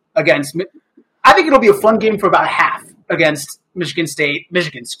hell against. I think it'll be a fun game for about half against Michigan,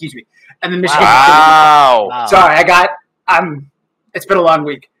 excuse me, and then Michigan. Wow. Sorry, it's been a long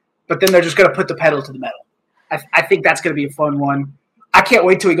week, but then they're just going to put the pedal to the metal. I think that's going to be a fun one. I can't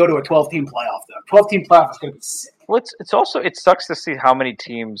wait till we go to a 12-team playoff, though. 12-team playoff is going to be sick. Well, it's also it sucks to see how many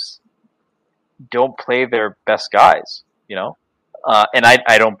teams don't play their best guys, and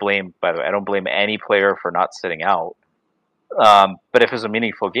I don't blame, by the way, I don't blame any player for not sitting out. But if it's a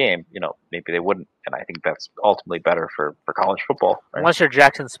meaningful game, maybe they wouldn't, and I think that's ultimately better for college football. Right? Unless you're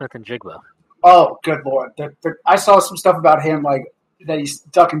Jackson Smith and Jigba. Oh, good Lord. I saw some stuff about him, that he's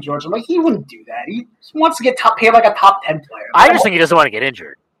ducking Georgia. I'm like, he wouldn't do that. He wants to get paid like a top 10 player. I just think he doesn't want to get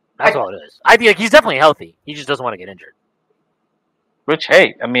injured. That's all it is. I think he's definitely healthy. He just doesn't want to get injured. Which,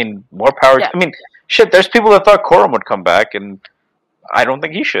 hey, more power. Yeah. Shit, there's people that thought Corum would come back, and I don't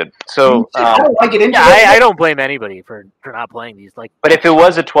think he should. So I don't like it. Yeah, I don't blame anybody for not playing these. But if it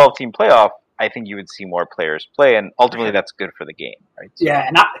was a 12-team playoff, I think you would see more players play, and ultimately that's good for the game, right? So, yeah,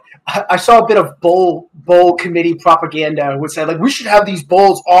 and I saw a bit of bowl committee propaganda which said, we should have these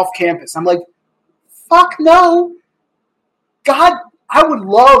bowls off campus. I'm like, fuck no. God, I would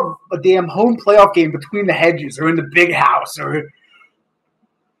love a damn home playoff game between the hedges or in the big house or...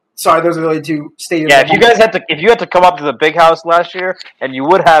 Sorry, those are really two stadiums. Yeah, if you had to come up to the big house last year, and you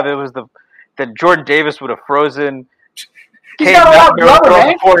would have, it was that Jordan Davis would have frozen. He's got a lot of rubber,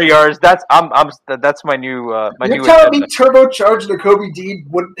 man. 40 yards. That's my new You're telling me turbocharged Nakobe Dean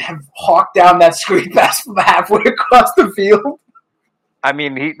wouldn't have hawked down that screen pass from halfway across the field? I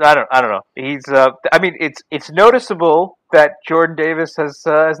don't know. He's it's noticeable that Jordan Davis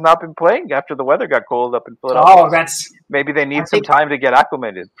has not been playing after the weather got cold up in Philadelphia. Maybe they need some time to get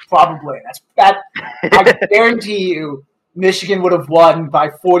acclimated. Probably. I guarantee you Michigan would have won by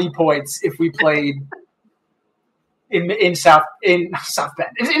 40 points if we played in South Bend. In South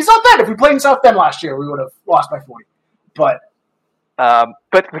Bend, if we played in South Bend last year, we would have lost by 40. But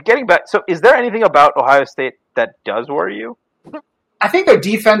getting back, so is there anything about Ohio State that does worry you? I think their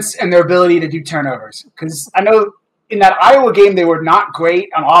defense and their ability to do turnovers. Because I know in that Iowa game they were not great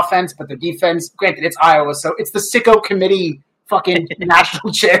on offense, but their defense, granted it's Iowa, so it's the sicko committee fucking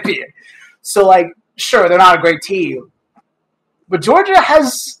national champion. So, sure, they're not a great team. But Georgia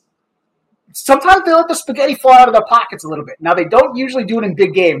has... Sometimes they let the spaghetti fall out of their pockets a little bit. Now, they don't usually do it in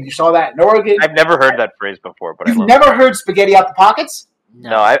big games. You saw that in Oregon. I've never heard that phrase before. But You've never heard spaghetti out the pockets?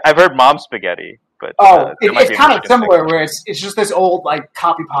 No, I've heard mom spaghetti. But it's kind of similar where it's just this old,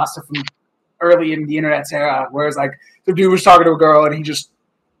 copy pasta from early in the internet's era, whereas, the dude was talking to a girl and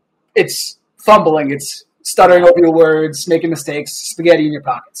it's fumbling, it's stuttering over your words, making mistakes, spaghetti in your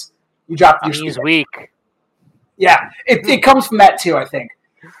pockets. You drop your spaghetti. He's weak. Yeah, it comes from that too, I think.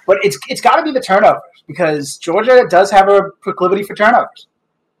 But it's got to be the turnovers because Georgia does have a proclivity for turnovers.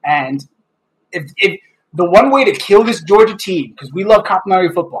 And if the one way to kill this Georgia team, because we love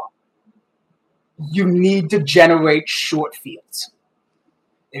complimentary football, you need to generate short fields.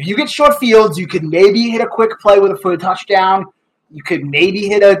 If you get short fields, you could maybe hit a quick play for a touchdown. You could maybe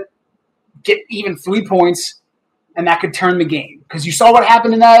get even 3 points, and that could turn the game. Because you saw what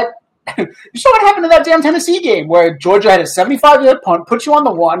happened in that. You saw what happened in that damn Tennessee game where Georgia had a 75-yard punt, put you on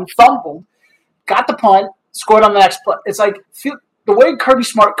the one, fumbled, got the punt, scored on the next play. It's the way Kirby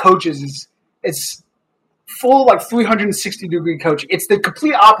Smart coaches it's full 360-degree coaching. It's the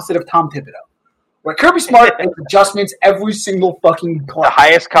complete opposite of Tom Thibodeau. Where Kirby Smart makes adjustments every single fucking play. The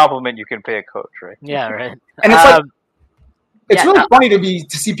highest compliment you can pay a coach, right? Yeah, right. And it's really funny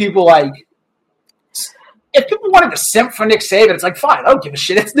to see people if people wanted to simp for Nick Saban, it's fine, I don't give a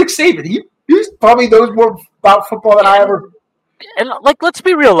shit. It's Nick Saban. He probably knows more about football than I ever. And let's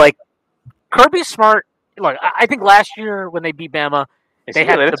be real, Kirby Smart. Look, I think last year when they beat Bama, they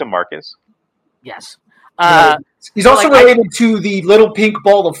had related to Marcus. Yes. He's also related to the little pink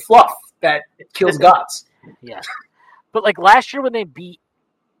ball of fluff that kills guts. Yeah. But, like, last year when they beat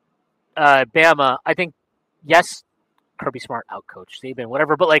Bama, I think, yes, Kirby Smart outcoached Saban,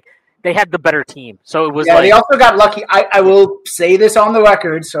 whatever, but, like, they had the better team. So it was they also got lucky. I will say this on the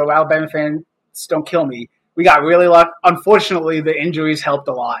record, so Alabama fans don't kill me. We got really lucky. Unfortunately, the injuries helped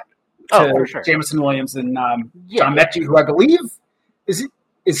a lot to for sure. Jameson Williams and John Mechie, who I believe is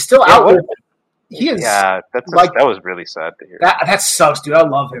still out there. He is. Yeah, that was really sad to hear. That sucks, dude. I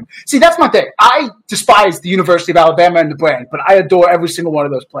love him. See, that's my thing. I despise the University of Alabama and the brand, but I adore every single one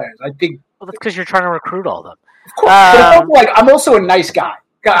of those players. I think. Well, that's because you're trying to recruit all of them. Of course, but it's also like I'm also a nice guy.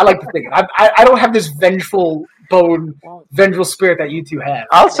 I like to think it. I don't have this vengeful spirit that you two have.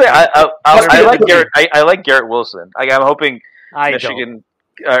 I'll say I like Garrett Wilson. Like, I'm hoping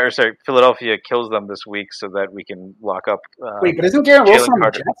Philadelphia kills them this week so that we can lock up. Wait, but isn't Garrett Wilson on the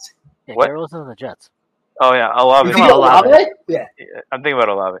Jets? Yeah, Garrett Wilson's on the Jets. Oh yeah, Olave. Yeah, I'm thinking about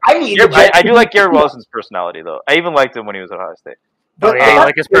Olave. I do like Garrett Wilson's personality though. I even liked him when he was at Ohio State. But you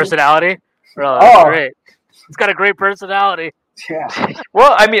like his personality? Bro, that's great. He's got a great personality. Yeah.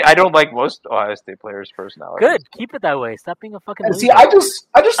 Well, I mean, I don't like most Ohio State players' personalities. Good, keep it that way. Stop being a fucking loser. See, I just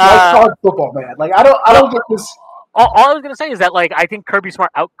like college football, man. Like I don't get this. All I was gonna say is that, like, I think Kirby Smart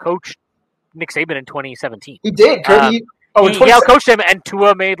outcoached Nick Saban in 2017. He did. Kirby. He outcoached him, and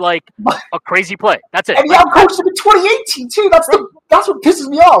Tua made like a crazy play. That's it. And he outcoached him in 2018 too. That's what pisses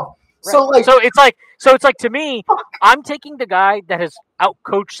me off. Right. So it's like to me, I'm taking the guy that has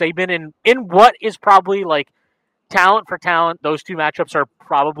outcoached Saban in what is probably like talent for talent. Those two matchups are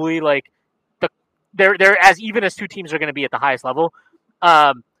probably like they're as even as two teams are going to be at the highest level.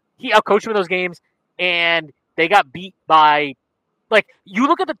 He outcoached him in those games, and they got beat by like you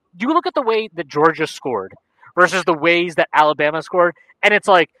look at the way that Georgia scored versus the ways that Alabama scored, and it's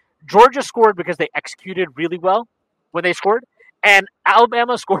like Georgia scored because they executed really well when they scored, and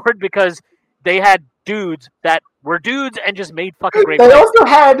Alabama scored because they had dudes that were dudes and just made fucking great plays. They also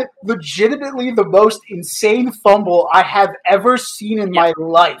had legitimately the most insane fumble I have ever seen in my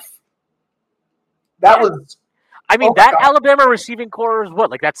life. That was... I mean, Alabama receiving core is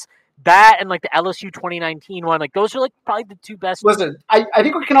what? Like, that's that and, like, the LSU 2019 one. Like, those are, like, probably the two best. Listen, I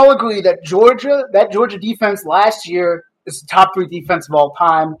think we can all agree that Georgia defense last year is the top 3 defense of all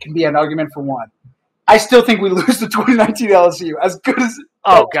time. Can be an argument for one. I still think we lose the 2019 LSU. As good as...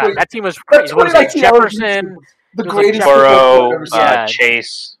 Oh, God, that team was crazy. What was it? Jefferson... The greatest Burrow,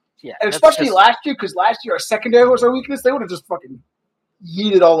 Chase. Yeah, and especially last year, because last year our secondary was our weakness. They would have just fucking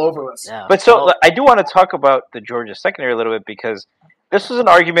yeeted all over us. Yeah. But I do want to talk about the Georgia secondary a little bit, because this was an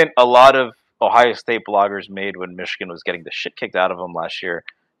argument a lot of Ohio State bloggers made when Michigan was getting the shit kicked out of them last year,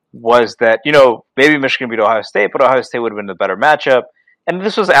 was that, maybe Michigan beat Ohio State, but Ohio State would have been the better matchup. And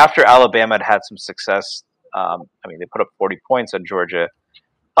this was after Alabama had some success. They put up 40 points on Georgia.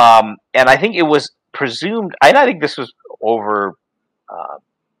 And I think it was presumed, and I think this was a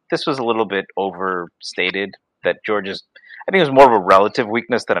little bit overstated, that Georgia's, I think it was more of a relative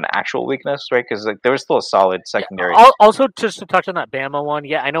weakness than an actual weakness, right? Because there was still a solid secondary. Yeah. Also, just to touch on that Bama one,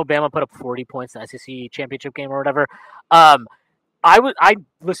 I know Bama put up 40 points in the SEC championship game or whatever. I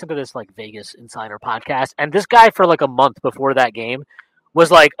listened to this like Vegas Insider podcast, and this guy for like a month before that game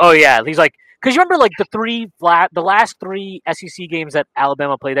was like, "Oh yeah," he's like, because you remember like the last 3 SEC games that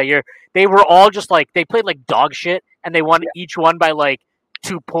Alabama played that year, they were all just like they played like dog shit, and they won each one by like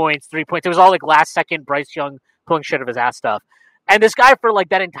 2 points, 3 points. It was all like last second Bryce Young pulling shit of his ass stuff. And this guy for like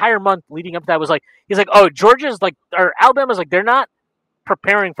that entire month leading up to that was like, he's like, oh, Alabama's like, they're not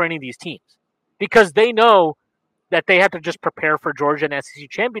preparing for any of these teams because they know that they have to just prepare for Georgia in the SEC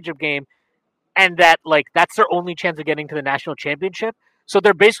championship game, and that like that's their only chance of getting to the national championship. So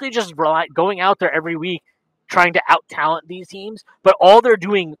they're basically just going out there every week trying to out-talent these teams, but all they're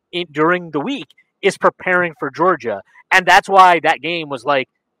doing during the week is preparing for Georgia. And that's why that game was like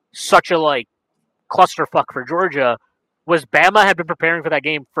such a like clusterfuck for Georgia, was Bama had been preparing for that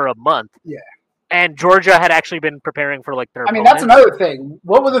game for a month. Yeah. And Georgia had actually been preparing for like their opponent. That's another thing.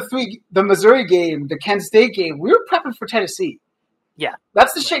 What were the Missouri game, the Kent State game? We were prepping for Tennessee. Yeah.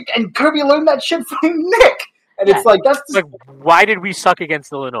 That's the shit. And Kirby learned that shit from Nick. And it's like, that's like, why did we suck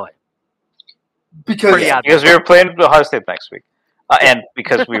against Illinois? Because we were playing Ohio State next week. And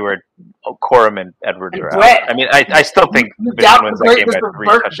because we were Corum and Edwards are out. I mean, I still think Michigan wins that game at 3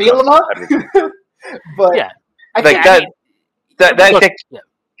 touchdowns. But yeah.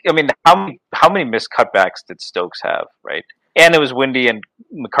 I mean, how many missed cutbacks did Stokes have, right? And it was windy, and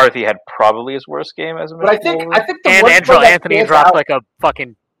McCarthy had probably his worst game as a Michigan. But I think Anthony dropped like a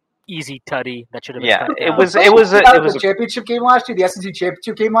fucking easy tutty that should have been. Yeah, it was a championship game last year. The SEC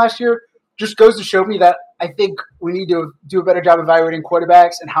championship game last year. just goes to show me that I think we need to do a better job evaluating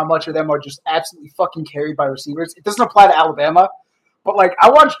quarterbacks and how much of them are just absolutely fucking carried by receivers. It doesn't apply to Alabama, but like I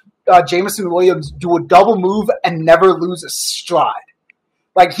watched Jameson Williams do a double move and never lose a stride.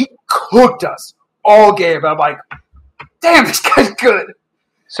 Like he cooked us all game. I'm like, damn, this guy's good.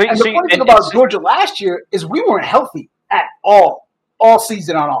 The funny thing about Georgia last year is we weren't healthy at all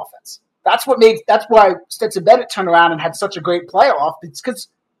season on offense. That's why Stetson Bennett turned around and had such a great playoff. It's because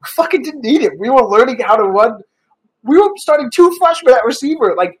we fucking didn't need it. We were learning how to run. We were starting 2 freshmen at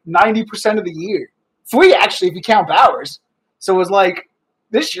receiver like 90% of the year. 3 actually, if you count Bowers. So it was like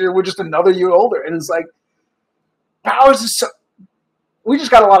this year we're just another year older, and it's like Bowers is so. We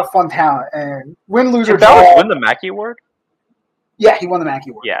just got a lot of fun talent, and win, lose, or Bowers draw. win the Mackey Award? Yeah, he won the Mackey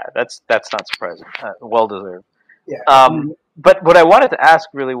Award. Yeah, that's not surprising. Well deserved. Yeah. But what I wanted to ask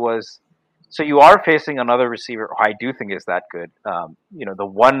really was, so you are facing another receiver who I do think is that good.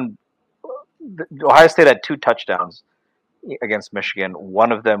 Ohio State had 2 touchdowns against Michigan.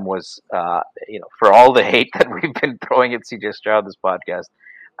 One of them was, for all the hate that we've been throwing at C.J. Stroud this podcast,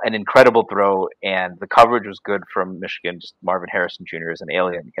 an incredible throw, and the coverage was good from Michigan. Just Marvin Harrison Jr. is an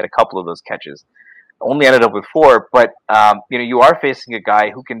alien. He had a couple of those catches. Only ended up with 4, but you are facing a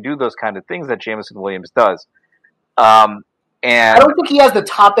guy who can do those kind of things that Jameson Williams does. And I don't think he has the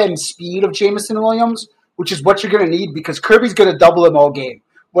top end speed of Jameson Williams, which is what you're going to need because Kirby's going to double him all game,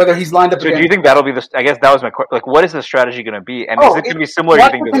 whether he's lined up. So do you think that'll be the? I guess that was my question. Like, what is the strategy going to be? And is it going to be similar? You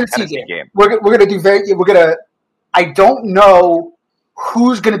think to the Tennessee game? We're going to do We're going to. I don't know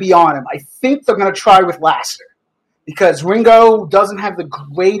who's going to be on him. I think they're going to try with Lassiter because Ringo doesn't have the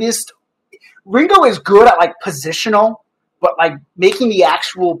greatest. Ringo is good at like positional, but like making the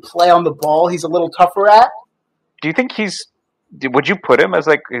actual play on the ball, he's a little tougher at. Do you think would you put him as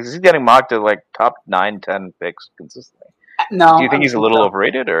like, is he getting mocked at like top 9, 10 picks consistently? No. Do you think he's a little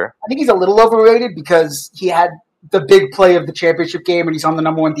overrated or? I think he's a little overrated because he had the big play of the championship game and he's on the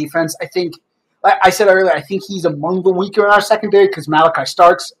number 1 defense. I think, like I said earlier, I think he's among the weaker in our secondary because Malachi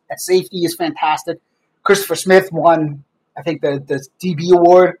Starks at safety is fantastic. Christopher Smith won, I think, the DB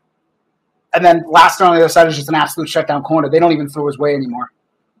award. And then Lassiter on the other side is just an absolute shutdown corner. They don't even throw his way anymore.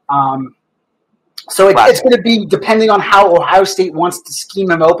 So it's going to be depending on how Ohio State wants to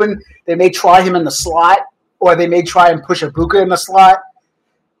scheme him open. They may try him in the slot, or they may try and push Ibuka in the slot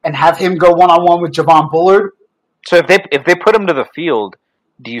and have him go one-on-one with Javon Bullard. So if they put him to the field,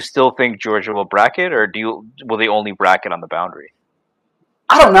 do you still think Georgia will bracket, or will they only bracket on the boundary?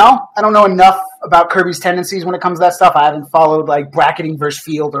 I don't know. I don't know enough about Kirby's tendencies when it comes to that stuff. I haven't followed like bracketing versus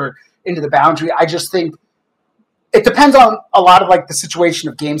field or into the boundary. I just think it depends on a lot of like the situation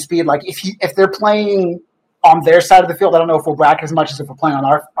of game speed. Like if they're playing on their side of the field, I don't know if we'll bracket as much as if we're playing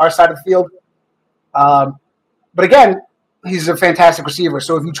on our side of the field. But again, he's a fantastic receiver.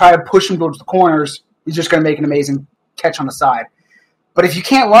 So if you try to push him towards the corners, he's just going to make an amazing catch on the side. But if you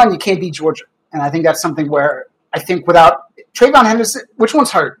can't run, you can't beat Georgia. And I think that's something where I think without Trayvon Henderson, which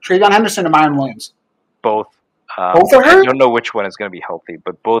one's hurt? Trayvon Henderson or Myron Williams? Both. Both are hurt? I don't know which one is going to be healthy,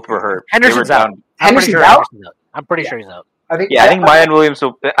 but both were hurt. Henderson's out. Henderson's out? I'm pretty sure he's out. I think Myron Williams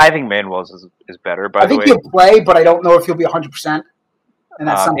is better, by the way. I think he'll play, but I don't know if he'll be 100%. And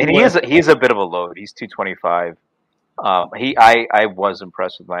that's something. And he's a bit of a load. He's 225. I was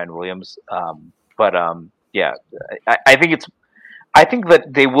impressed with Myron Williams. Yeah, I think that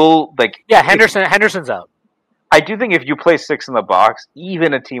they will like. Yeah, Henderson's out. I do think if you play 6 in the box,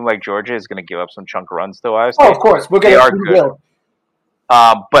 even a team like Georgia is going to give up some chunk runs to Ohio State. Oh, of course, they are good.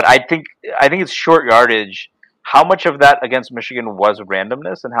 But I think it's short yardage. How much of that against Michigan was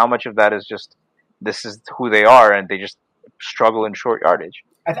randomness, and how much of that is just this is who they are, and they just struggle in short yardage.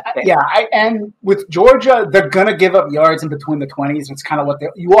 And with Georgia, they're gonna give up yards in between the 20s. It's kind of what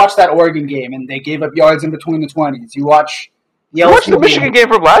you watch that Oregon game, and they gave up yards in between the 20s. You watch the Michigan game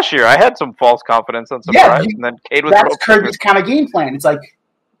from last year. I had some false confidence and surprise, and then Cade was. That's Kirby's kind of game plan. It's like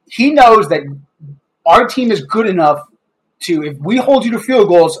he knows that our team is good enough to, if we hold you to field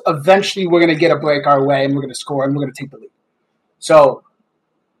goals, eventually we're going to get a break our way, and we're going to score, and we're going to take the lead. So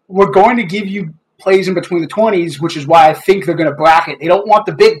we're going to give you plays in between the 20s, which is why I think they're going to bracket. They don't want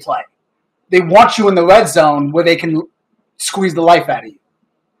the big play. They want you in the red zone where they can squeeze the life out of you.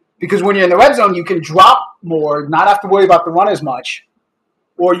 Because when you're in the red zone, you can drop more, not have to worry about the run as much,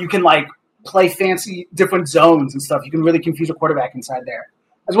 or you can like play fancy different zones and stuff. You can really confuse a quarterback inside there,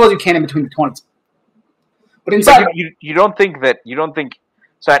 as well as you can in between the 20s. But inside, you don't think.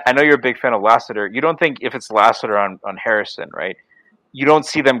 So I know you're a big fan of Lassiter. You don't think if it's Lassiter on Harrison, right? You don't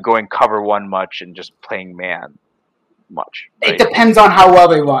see them going cover one much and just playing man much. Right? It depends on how well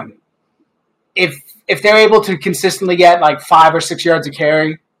they run. If they're able to consistently get like 5 or 6 yards of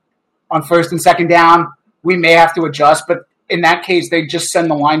carry, on first and second down, we may have to adjust. But in that case, they just send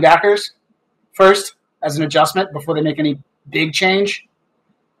the linebackers first as an adjustment before they make any big change.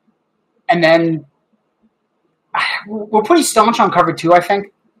 And then we're pretty staunch on cover 2, I think.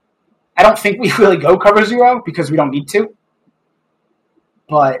 I don't think we really go cover 0 because we don't need to.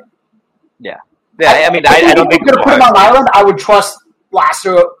 But yeah, I mean, I don't think you're going to put him on an island. I would trust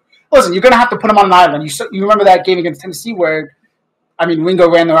Lassiter. Listen, you're going to have to put him on an island. You remember that game against Tennessee where, I mean, Wingo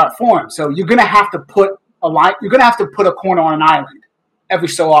ran the route for him. So you're going to have to put a line. You're going to have to put a corner on an island every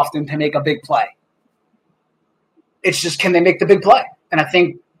so often to make a big play. It's just, can they make the big play? And I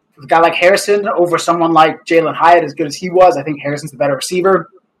think with a guy like Harrison over someone like Jalen Hyatt, as good as he was, I think Harrison's the better receiver.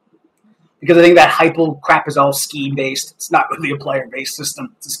 Because I think that Heupel crap is all scheme-based. It's not really a player-based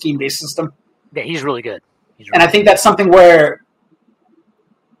system. It's a scheme-based system. Yeah, he's really good. And I think that's something where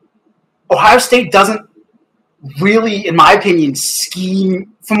Ohio State doesn't really, in my opinion,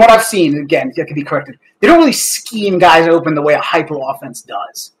 scheme. From what I've seen, again, that could be corrected. They don't really scheme guys open the way a Heupel offense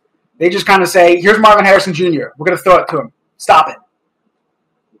does. They just kind of say, here's Marvin Harrison Jr. We're going to throw it to him. Stop it.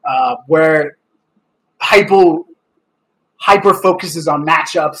 Where Heupel hyper-focuses on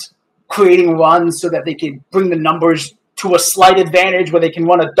matchups, creating runs so that they can bring the numbers to a slight advantage where they can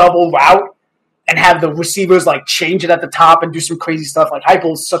run a double route and have the receivers like change it at the top and do some crazy stuff. Like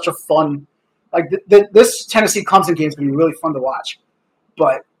Heupel is such a fun, like this Tennessee Clemson game is going to be really fun to watch.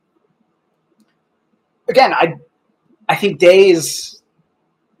 But again, I think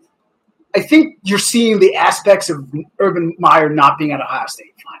I think you're seeing the aspects of Urban Meyer not being at Ohio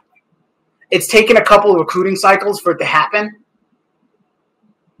State finally. It's taken a couple of recruiting cycles for it to happen.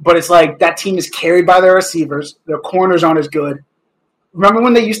 But it's like that team is carried by their receivers. Their corners aren't as good. Remember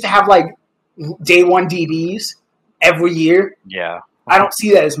when they used to have like day one DBs every year? Yeah. I don't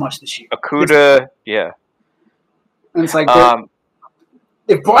see that as much this year. Okuda, yeah. And it's like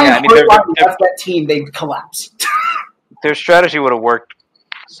if Brian Hartline left that team, they'd collapse. Their strategy would have worked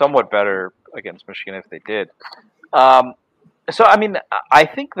somewhat better against Michigan if they did. So I mean, I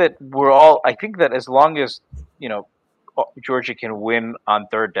think that as long as, you know, Georgia can win on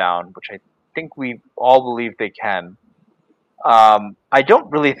third down, which I think we all believe they can. I don't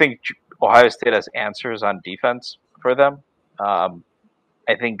really think Ohio State has answers on defense for them. I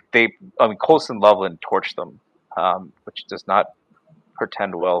think Colson Loveland torched them, which does not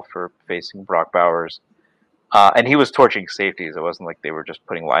portend well for facing Brock Bowers. And he was torching safeties. It wasn't like they were just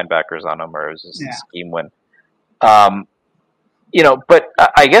putting linebackers on him or it was just a scheme win. But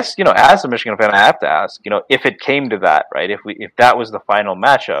I guess, as a Michigan fan, I have to ask, if it came to that, right? If that was the final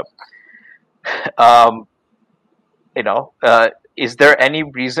matchup, is there any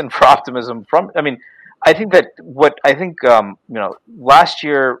reason for optimism I think that last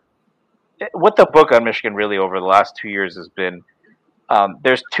year, what the book on Michigan really over the last 2 years has been,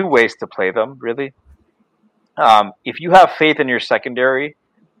 there's two ways to play them, really. If you have faith in your secondary,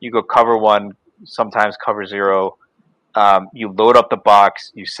 you go cover 1, sometimes cover 0. You load up the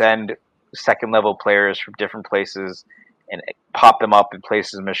box, you send second-level players from different places and pop them up in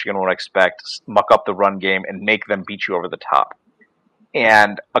places Michigan won't expect, muck up the run game, and make them beat you over the top.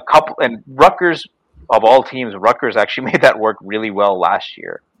 And Rutgers, of all teams, Rutgers actually made that work really well last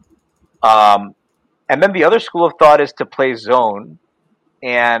year. And then the other school of thought is to play zone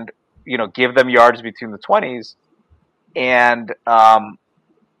and, give them yards between the 20s and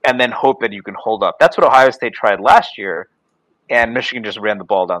then hope that you can hold up. That's what Ohio State tried last year, and Michigan just ran the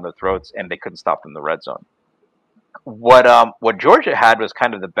ball down their throats, and they couldn't stop them in the red zone. What Georgia had was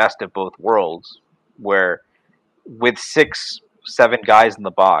kind of the best of both worlds, where with 6-7 guys in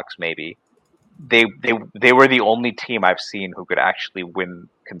the box, maybe they were the only team I've seen who could actually win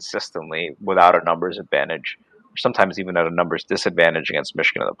consistently without a numbers advantage, or sometimes even at a numbers disadvantage against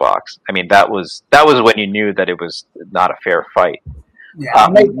Michigan in the box. I mean, that was when you knew that it was not a fair fight. Yeah,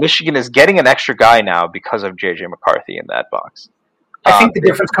 Michigan is getting an extra guy now because of J.J. McCarthy in that box. I think the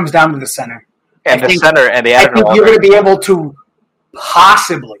difference comes down to the center. And I think you're going to be able to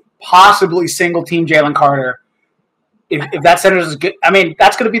possibly single team Jalen Carter. If that center is good,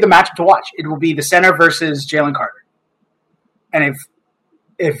 that's going to be the matchup to watch. It will be the center versus Jalen Carter. And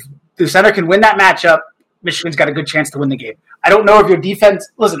if the center can win that matchup, Michigan's got a good chance to win the game. I don't know if your defense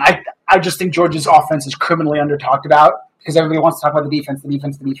 – listen, I just think Georgia's offense is criminally under-talked about because everybody wants to talk about the defense.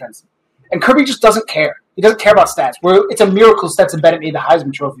 And Kirby just doesn't care. He doesn't care about stats. It's a miracle Stetson Bennett made the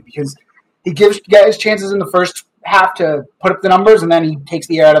Heisman Trophy because he gives guys chances in the first half to put up the numbers, and then he takes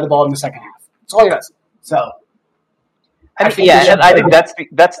the air out of the ball in the second half. That's all he does. So I think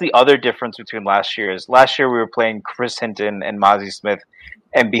that's the other difference between last year. Is last year we were playing Chris Hinton and Mozzie Smith,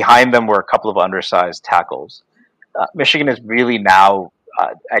 and behind them were a couple of undersized tackles. Michigan is really now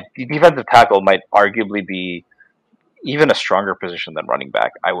defensive tackle might arguably be even a stronger position than running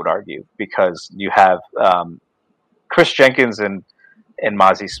back, I would argue, because you have Chris Jenkins and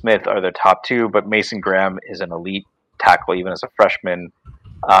Mozzie Smith are their top two, but Mason Graham is an elite tackle even as a freshman.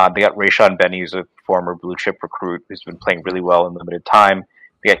 They got Rayshon Benny, who's a former blue chip recruit who's been playing really well in limited time.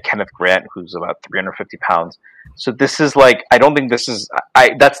 They got Kenneth Grant, who's about 350 pounds. So this is like, I don't think this is,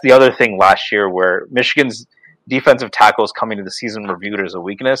 that's the other thing last year where Michigan's defensive tackles coming into the season were viewed as a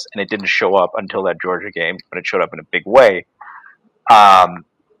weakness, and it didn't show up until that Georgia game, but it showed up in a big way. And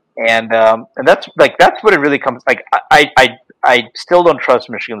that's what it really comes, like, I still don't trust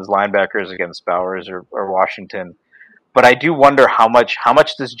Michigan's linebackers against Bowers or Washington. But I do wonder how much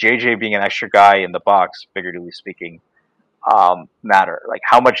does JJ being an extra guy in the box, figuratively speaking, matter? Like,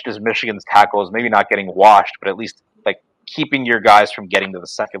 how much does Michigan's tackles maybe not getting washed, but at least like keeping your guys from getting to the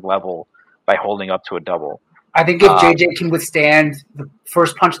second level by holding up to a double? I think if JJ can withstand the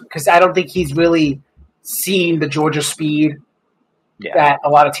first punch, because I don't think he's really seen the Georgia speed that a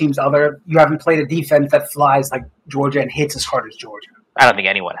lot of teams you haven't played a defense that flies like Georgia and hits as hard as Georgia. I don't think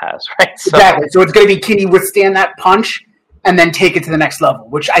anyone has, right? So. Exactly. So it's going to be, can he withstand that punch and then take it to the next level,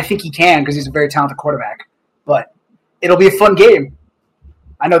 which I think he can because he's a very talented quarterback. But it'll be a fun game.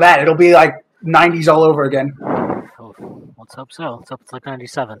 I know that. It'll be like 90s all over again. Oh, let's hope so. Let's hope it's like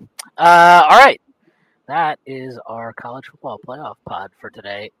 97. All right. That is our college football playoff pod for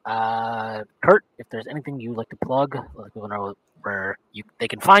today. Kurt, if there's anything you'd like to plug, let people know where they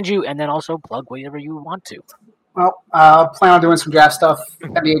can find you, and then also plug whatever you want to. Well, I'll plan on doing some draft stuff,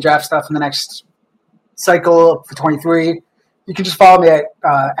 NBA draft stuff in the next cycle for 23. You can just follow me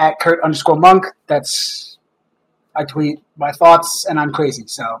at Kurt_Monk. I tweet my thoughts, and I'm crazy,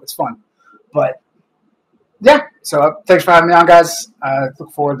 so it's fun. But, yeah, so thanks for having me on, guys.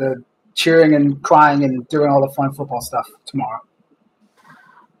 Look forward to cheering and crying and doing all the fun football stuff tomorrow.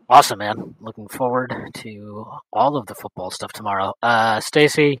 Awesome, man. Looking forward to all of the football stuff tomorrow.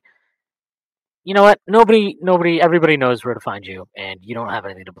 Stacy, you know what? Everybody knows where to find you, and you don't have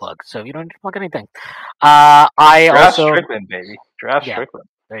anything to plug, so you don't need to plug anything. Draft Strickland, baby. Draft Strickland.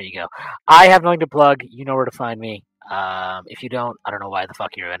 There you go. I have nothing to plug. You know where to find me. If you don't, I don't know why the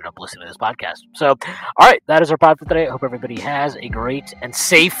fuck you ended up listening to this podcast. So, all right, that is our pod for today. I hope everybody has a great and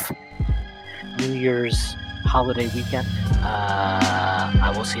safe New Year's holiday weekend.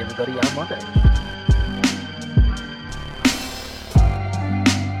 I will see everybody on Monday.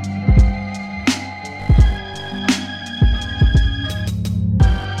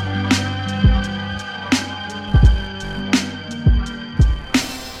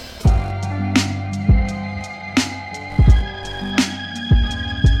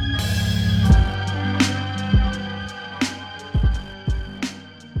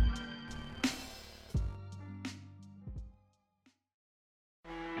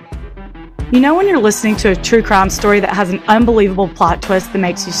 You know when you're listening to a true crime story that has an unbelievable plot twist that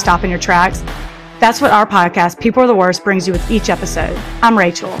makes you stop in your tracks? That's what our podcast, People Are the Worst, brings you with each episode. I'm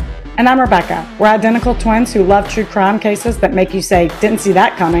Rachel. And I'm Rebecca. We're identical twins who love true crime cases that make you say, didn't see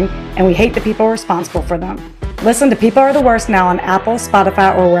that coming, and we hate the people responsible for them. Listen to People Are the Worst now on Apple,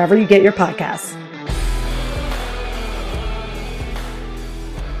 Spotify, or wherever you get your podcasts.